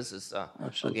 Yeah, this is a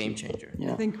game changer.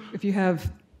 Yeah. I think if you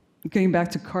have, getting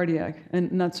back to cardiac,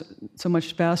 and not so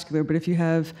much vascular, but if you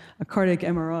have a cardiac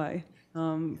MRI,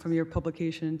 from your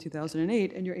publication in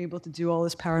 2008, and you're able to do all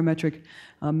this parametric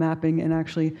mapping and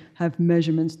actually have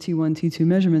measurements, T1, T2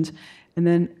 measurements, and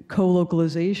then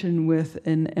co-localization with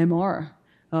an MR,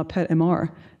 PET MR.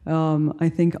 I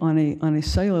think on a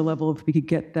cellular level, if we could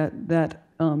get that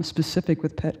specific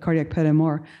with cardiac PET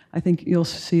MR, I think you'll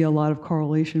see a lot of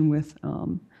correlation with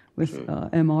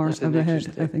MR of the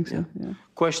head. I think so. Yeah.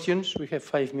 Questions? We have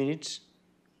 5 minutes.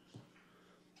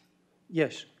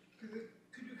 Yes. Could you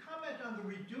comment on the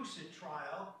Reduce It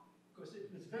trial? Because it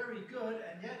was very good,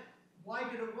 and yet, why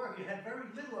did it work? It had very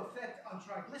little effect on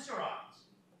triglycerides.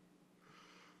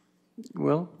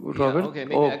 Well, Robert, okay,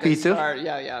 maybe or I can Peter? start.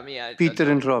 Yeah, Peter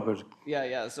and Robert.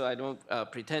 Yeah, so I don't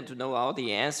pretend to know all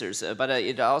the answers, but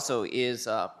it also is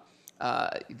and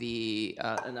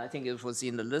I think it was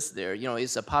in the list there,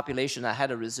 it's a population that had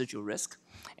a residual risk.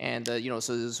 And,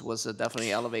 so this was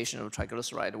definitely elevation of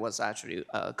triglyceride was actually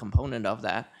a component of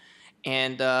that.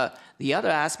 And the other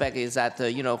aspect is that,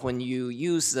 when you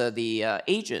use the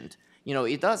agent,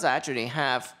 it does actually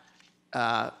have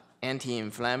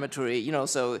anti-inflammatory,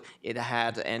 so it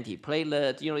had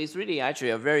antiplatelet, it's really actually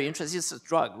a very interesting, it's a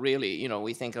drug, really,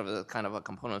 we think of it as kind of a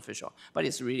component fish oil, but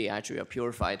it's really actually a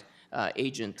purified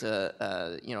agent,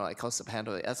 like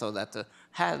icosapentaethyl that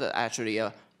had actually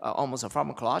almost a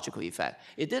pharmacological effect.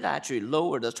 It did actually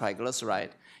lower the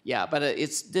triglyceride, yeah, but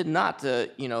it did not,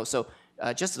 so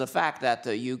just the fact that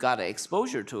you got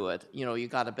exposure to it, you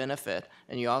got a benefit,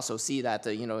 and you also see that,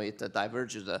 it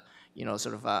diverges,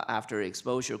 sort of after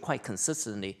exposure quite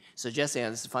consistently, suggesting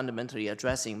it's fundamentally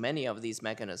addressing many of these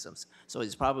mechanisms. So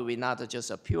it's probably not just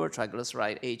a pure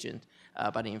triglyceride agent,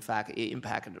 but in fact, it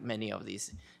impacted many of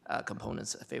these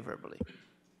components favorably.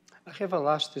 I have a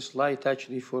last slide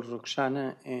actually for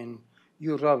Roxana and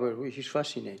you, Robert, which is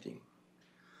fascinating.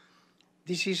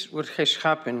 This is what has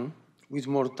happened with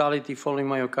mortality following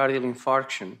myocardial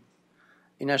infarction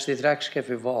and as the drugs have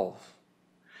evolved.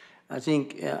 I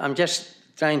think I'm just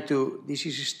trying to, this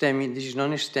is STEMI, this is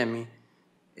non-STEMI,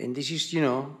 and this is,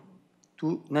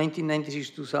 1996,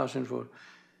 2004.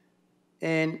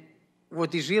 And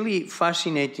what is really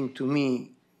fascinating to me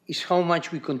is how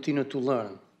much we continue to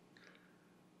learn.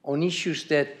 On issues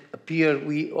that appear,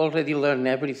 we already learn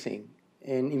everything.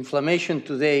 And inflammation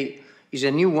today is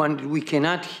a new one that we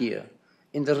cannot hear.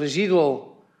 In the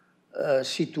residual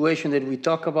situation that we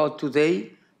talk about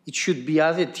today, it should be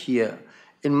added here.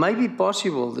 It might be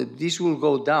possible that this will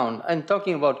go down. I'm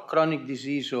talking about chronic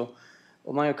disease or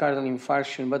myocardial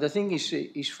infarction, but I think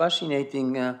it's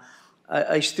fascinating.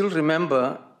 I still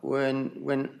remember when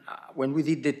we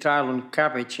did the trial on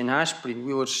cabbage and aspirin,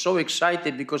 we were so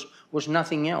excited because there was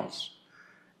nothing else.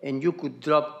 And you could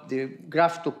drop the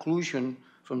graft occlusion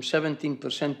from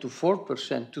 17% to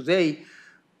 4%. Today,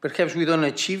 perhaps we don't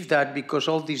achieve that because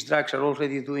all these drugs are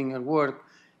already doing their work,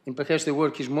 and perhaps the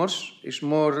work is more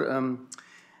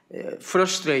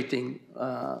frustrating,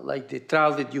 like the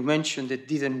trial that you mentioned that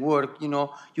didn't work.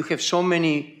 You have so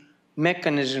many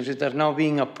mechanisms that are now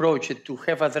being approached that to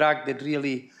have a drug that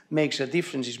really makes a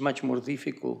difference is much more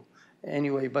difficult.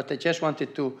 Anyway, but I just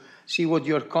wanted to see what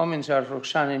your comments are,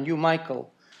 Roxana, and you,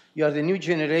 Michael. You are the new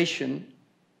generation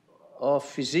of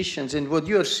physicians, and what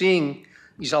you're seeing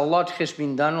is a lot has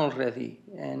been done already.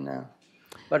 And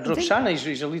but Roxana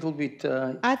is a little bit...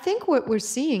 I think what we're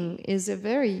seeing is a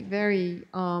very, very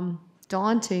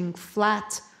daunting,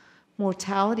 flat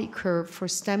mortality curve for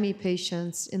STEMI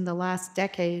patients in the last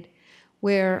decade,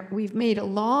 where we've made a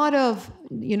lot of,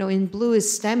 in blue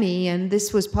is STEMI, and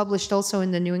this was published also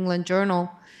in the New England Journal,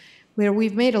 where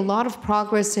we've made a lot of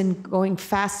progress in going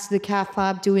fast to the cath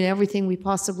lab, doing everything we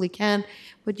possibly can,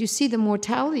 but you see the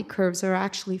mortality curves are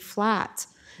actually flat.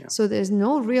 Yeah. So there's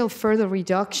no real further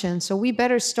reduction. So we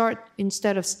better start,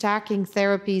 instead of stacking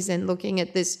therapies and looking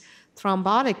at this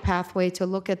thrombotic pathway, to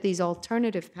look at these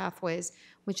alternative pathways,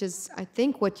 which is, I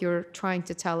think, what you're trying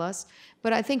to tell us.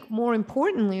 But I think more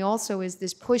importantly also is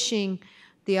this pushing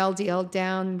the LDL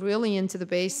down really into the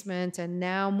basement and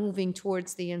now moving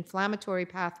towards the inflammatory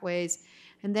pathways,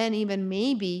 and then even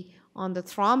maybe on the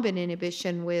thrombin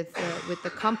inhibition with the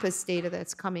COMPASS data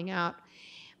that's coming out.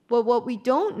 But what we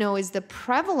don't know is the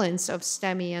prevalence of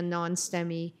STEMI and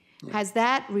non-STEMI. Yeah. Has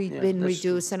that been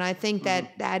reduced? True. And I think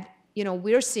that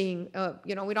we're seeing,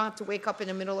 we don't have to wake up in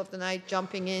the middle of the night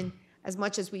jumping in as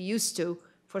much as we used to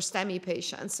for STEMI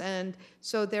patients. And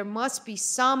so there must be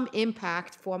some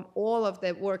impact from all of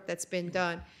the work that's been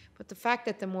done. But the fact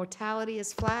that the mortality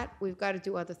is flat, we've got to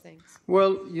do other things.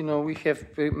 Well, we have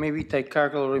maybe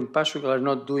ticagrelor or impasugrelor are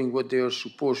not doing what they are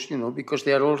supposed, because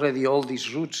there are already all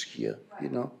these roots here,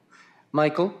 right.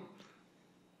 Michael?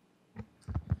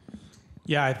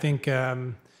 Yeah, I think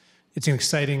It's an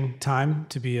exciting time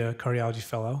to be a cardiology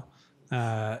fellow.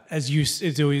 As you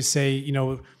always say, you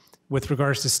know, with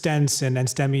regards to stents and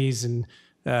STEMIs and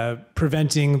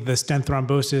preventing the stent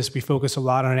thrombosis, we focus a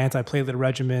lot on antiplatelet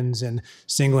regimens and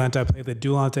single antiplatelet,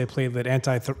 dual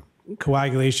antiplatelet,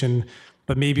 anticoagulation,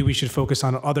 but maybe we should focus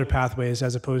on other pathways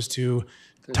as opposed to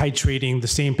titrating the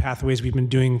same pathways we've been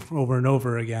doing over and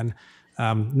over again.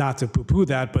 Not to poo-poo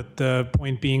that, but the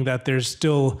point being that there's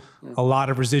still a lot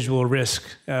of residual risk,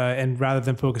 and rather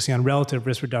than focusing on relative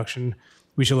risk reduction,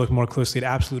 we should look more closely at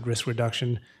absolute risk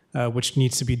reduction, which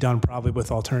needs to be done probably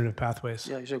with alternative pathways.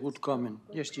 Yeah, it's a good comment.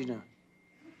 Yes, Gina.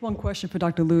 One question for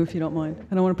Dr. Liu, if you don't mind.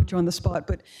 I don't want to put you on the spot,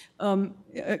 but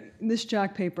this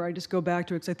JACC paper, I just go back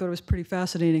to it because I thought it was pretty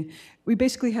fascinating. We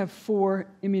basically have 4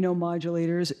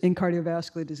 immunomodulators in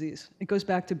cardiovascular disease. It goes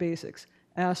back to basics: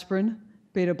 aspirin,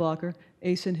 beta blocker,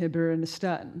 ACE inhibitor, and a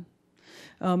statin.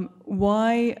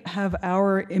 Why have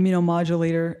our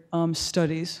immunomodulator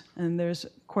studies, and there's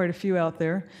quite a few out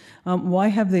there, why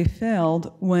have they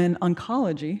failed when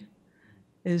oncology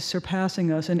is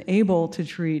surpassing us and able to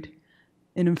treat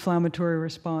an inflammatory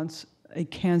response, a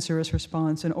cancerous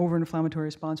response, an over-inflammatory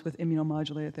response with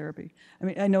immunomodulated therapy? I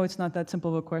mean, I know it's not that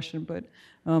simple of a question, but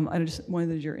I just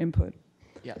wanted your input.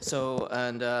 Yeah, so,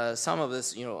 and some of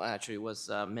this, you know, actually was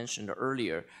mentioned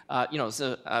earlier. You know,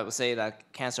 so I would say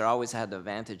that cancer always had the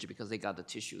advantage because they got the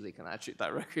tissue, they can actually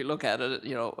directly look at it.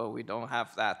 You know, we don't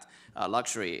have that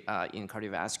luxury in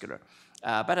cardiovascular.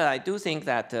 But I do think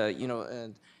that, you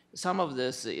know, some of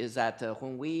this is that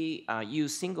when we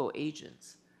use single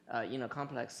agents in a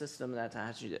complex system that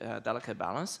actually delicate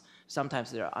balance,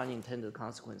 sometimes there are unintended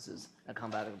consequences that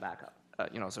come back up.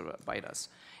 You know, sort of bite us.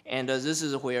 And this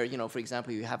is where, you know, for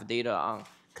example, you have data on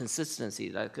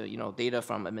consistency, like, you know, data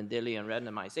from a Mendelian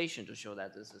randomization to show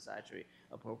that this is actually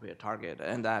appropriate target.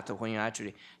 And that when you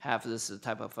actually have this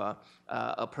type of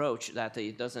approach, that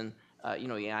it doesn't, you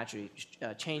know, it actually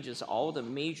changes all the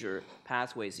major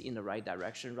pathways in the right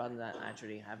direction rather than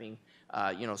actually having,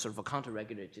 you know, sort of a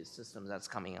counter-regulated system that's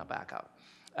coming back up.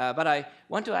 But I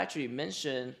want to actually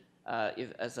mention,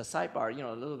 as a sidebar, you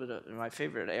know, a little bit of my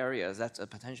favorite areas, that's a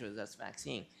potential, that's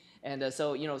vaccine. And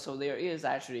so, you know, so there is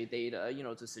actually data, you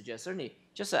know, to suggest certainly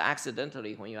just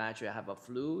accidentally when you actually have a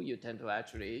flu, you tend to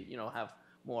actually, you know, have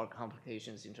more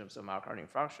complications in terms of myocardial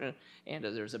infarction. And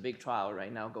there's a big trial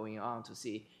right now going on to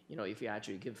see, you know, if you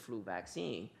actually give flu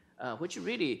vaccine, which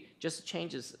really just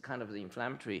changes kind of the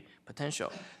inflammatory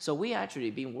potential. So we actually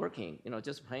been working, you know,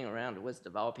 just playing around with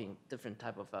developing different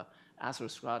type of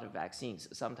atherosclerotic vaccines,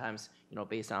 sometimes, you know,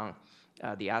 based on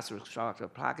the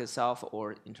atherosclerotic plaque itself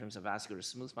or in terms of vascular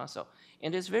smooth muscle.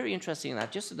 And it's very interesting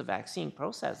that just the vaccine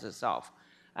process itself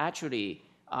actually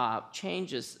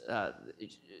changes,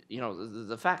 you know,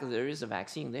 the fact that there is a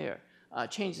vaccine there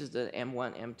changes the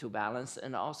M1, M2 balance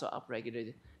and also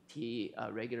upregulated T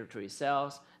regulatory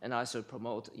cells, and also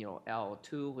promote, you know,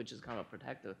 L2, which is kind of a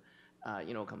protective,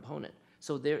 you know, component.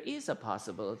 So there is a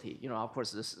possibility, you know, of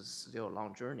course, this is still a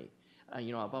long journey,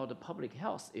 you know, about the public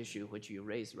health issue, which you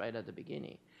raised right at the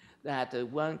beginning, that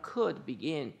one could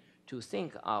begin to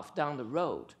think of down the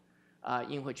road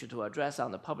in which to address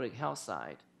on the public health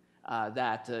side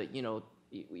that, you know,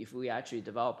 if we actually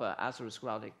develop an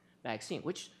atherosclerotic vaccine,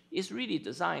 which is really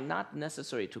designed not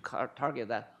necessarily to target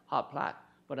that hot plaque,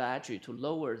 but actually to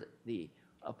lower the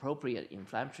appropriate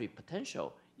inflammatory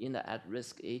potential in the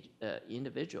at-risk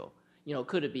individual, you know,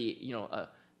 could it be, you know, a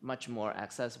much more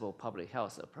accessible public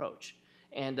health approach?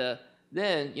 And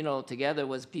then, you know, together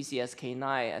with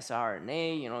PCSK9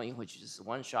 siRNA, you know, in which is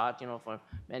one shot, you know, for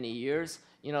many years,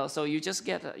 you know, so you just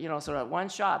get, you know, sort of one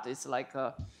shot. It's like,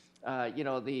 you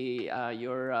know,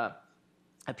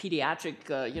 a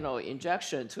pediatric, you know,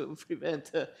 injection to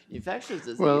prevent infectious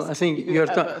disease. Well, I think you're.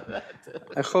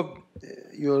 I hope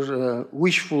your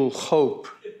wishful hope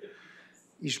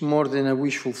is more than a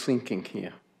wishful thinking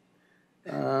here.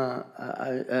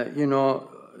 You know,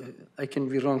 I can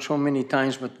be wrong so many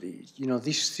times, but you know,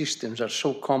 these systems are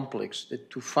so complex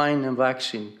that to find a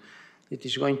vaccine that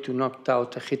is going to knock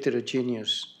out a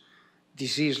heterogeneous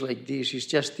disease like this is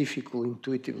just difficult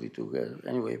intuitively to get.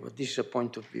 Anyway, but this is a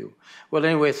point of view. Well,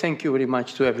 anyway, thank you very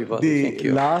much to everybody. Thank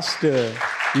you. Last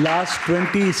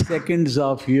 20 seconds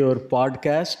of your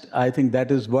podcast, I think that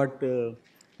is what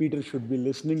Peter should be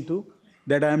listening to,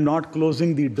 that I'm not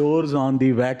closing the doors on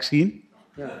the vaccine,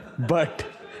 but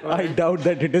I doubt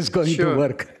that it is going to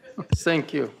work.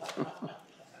 Thank you.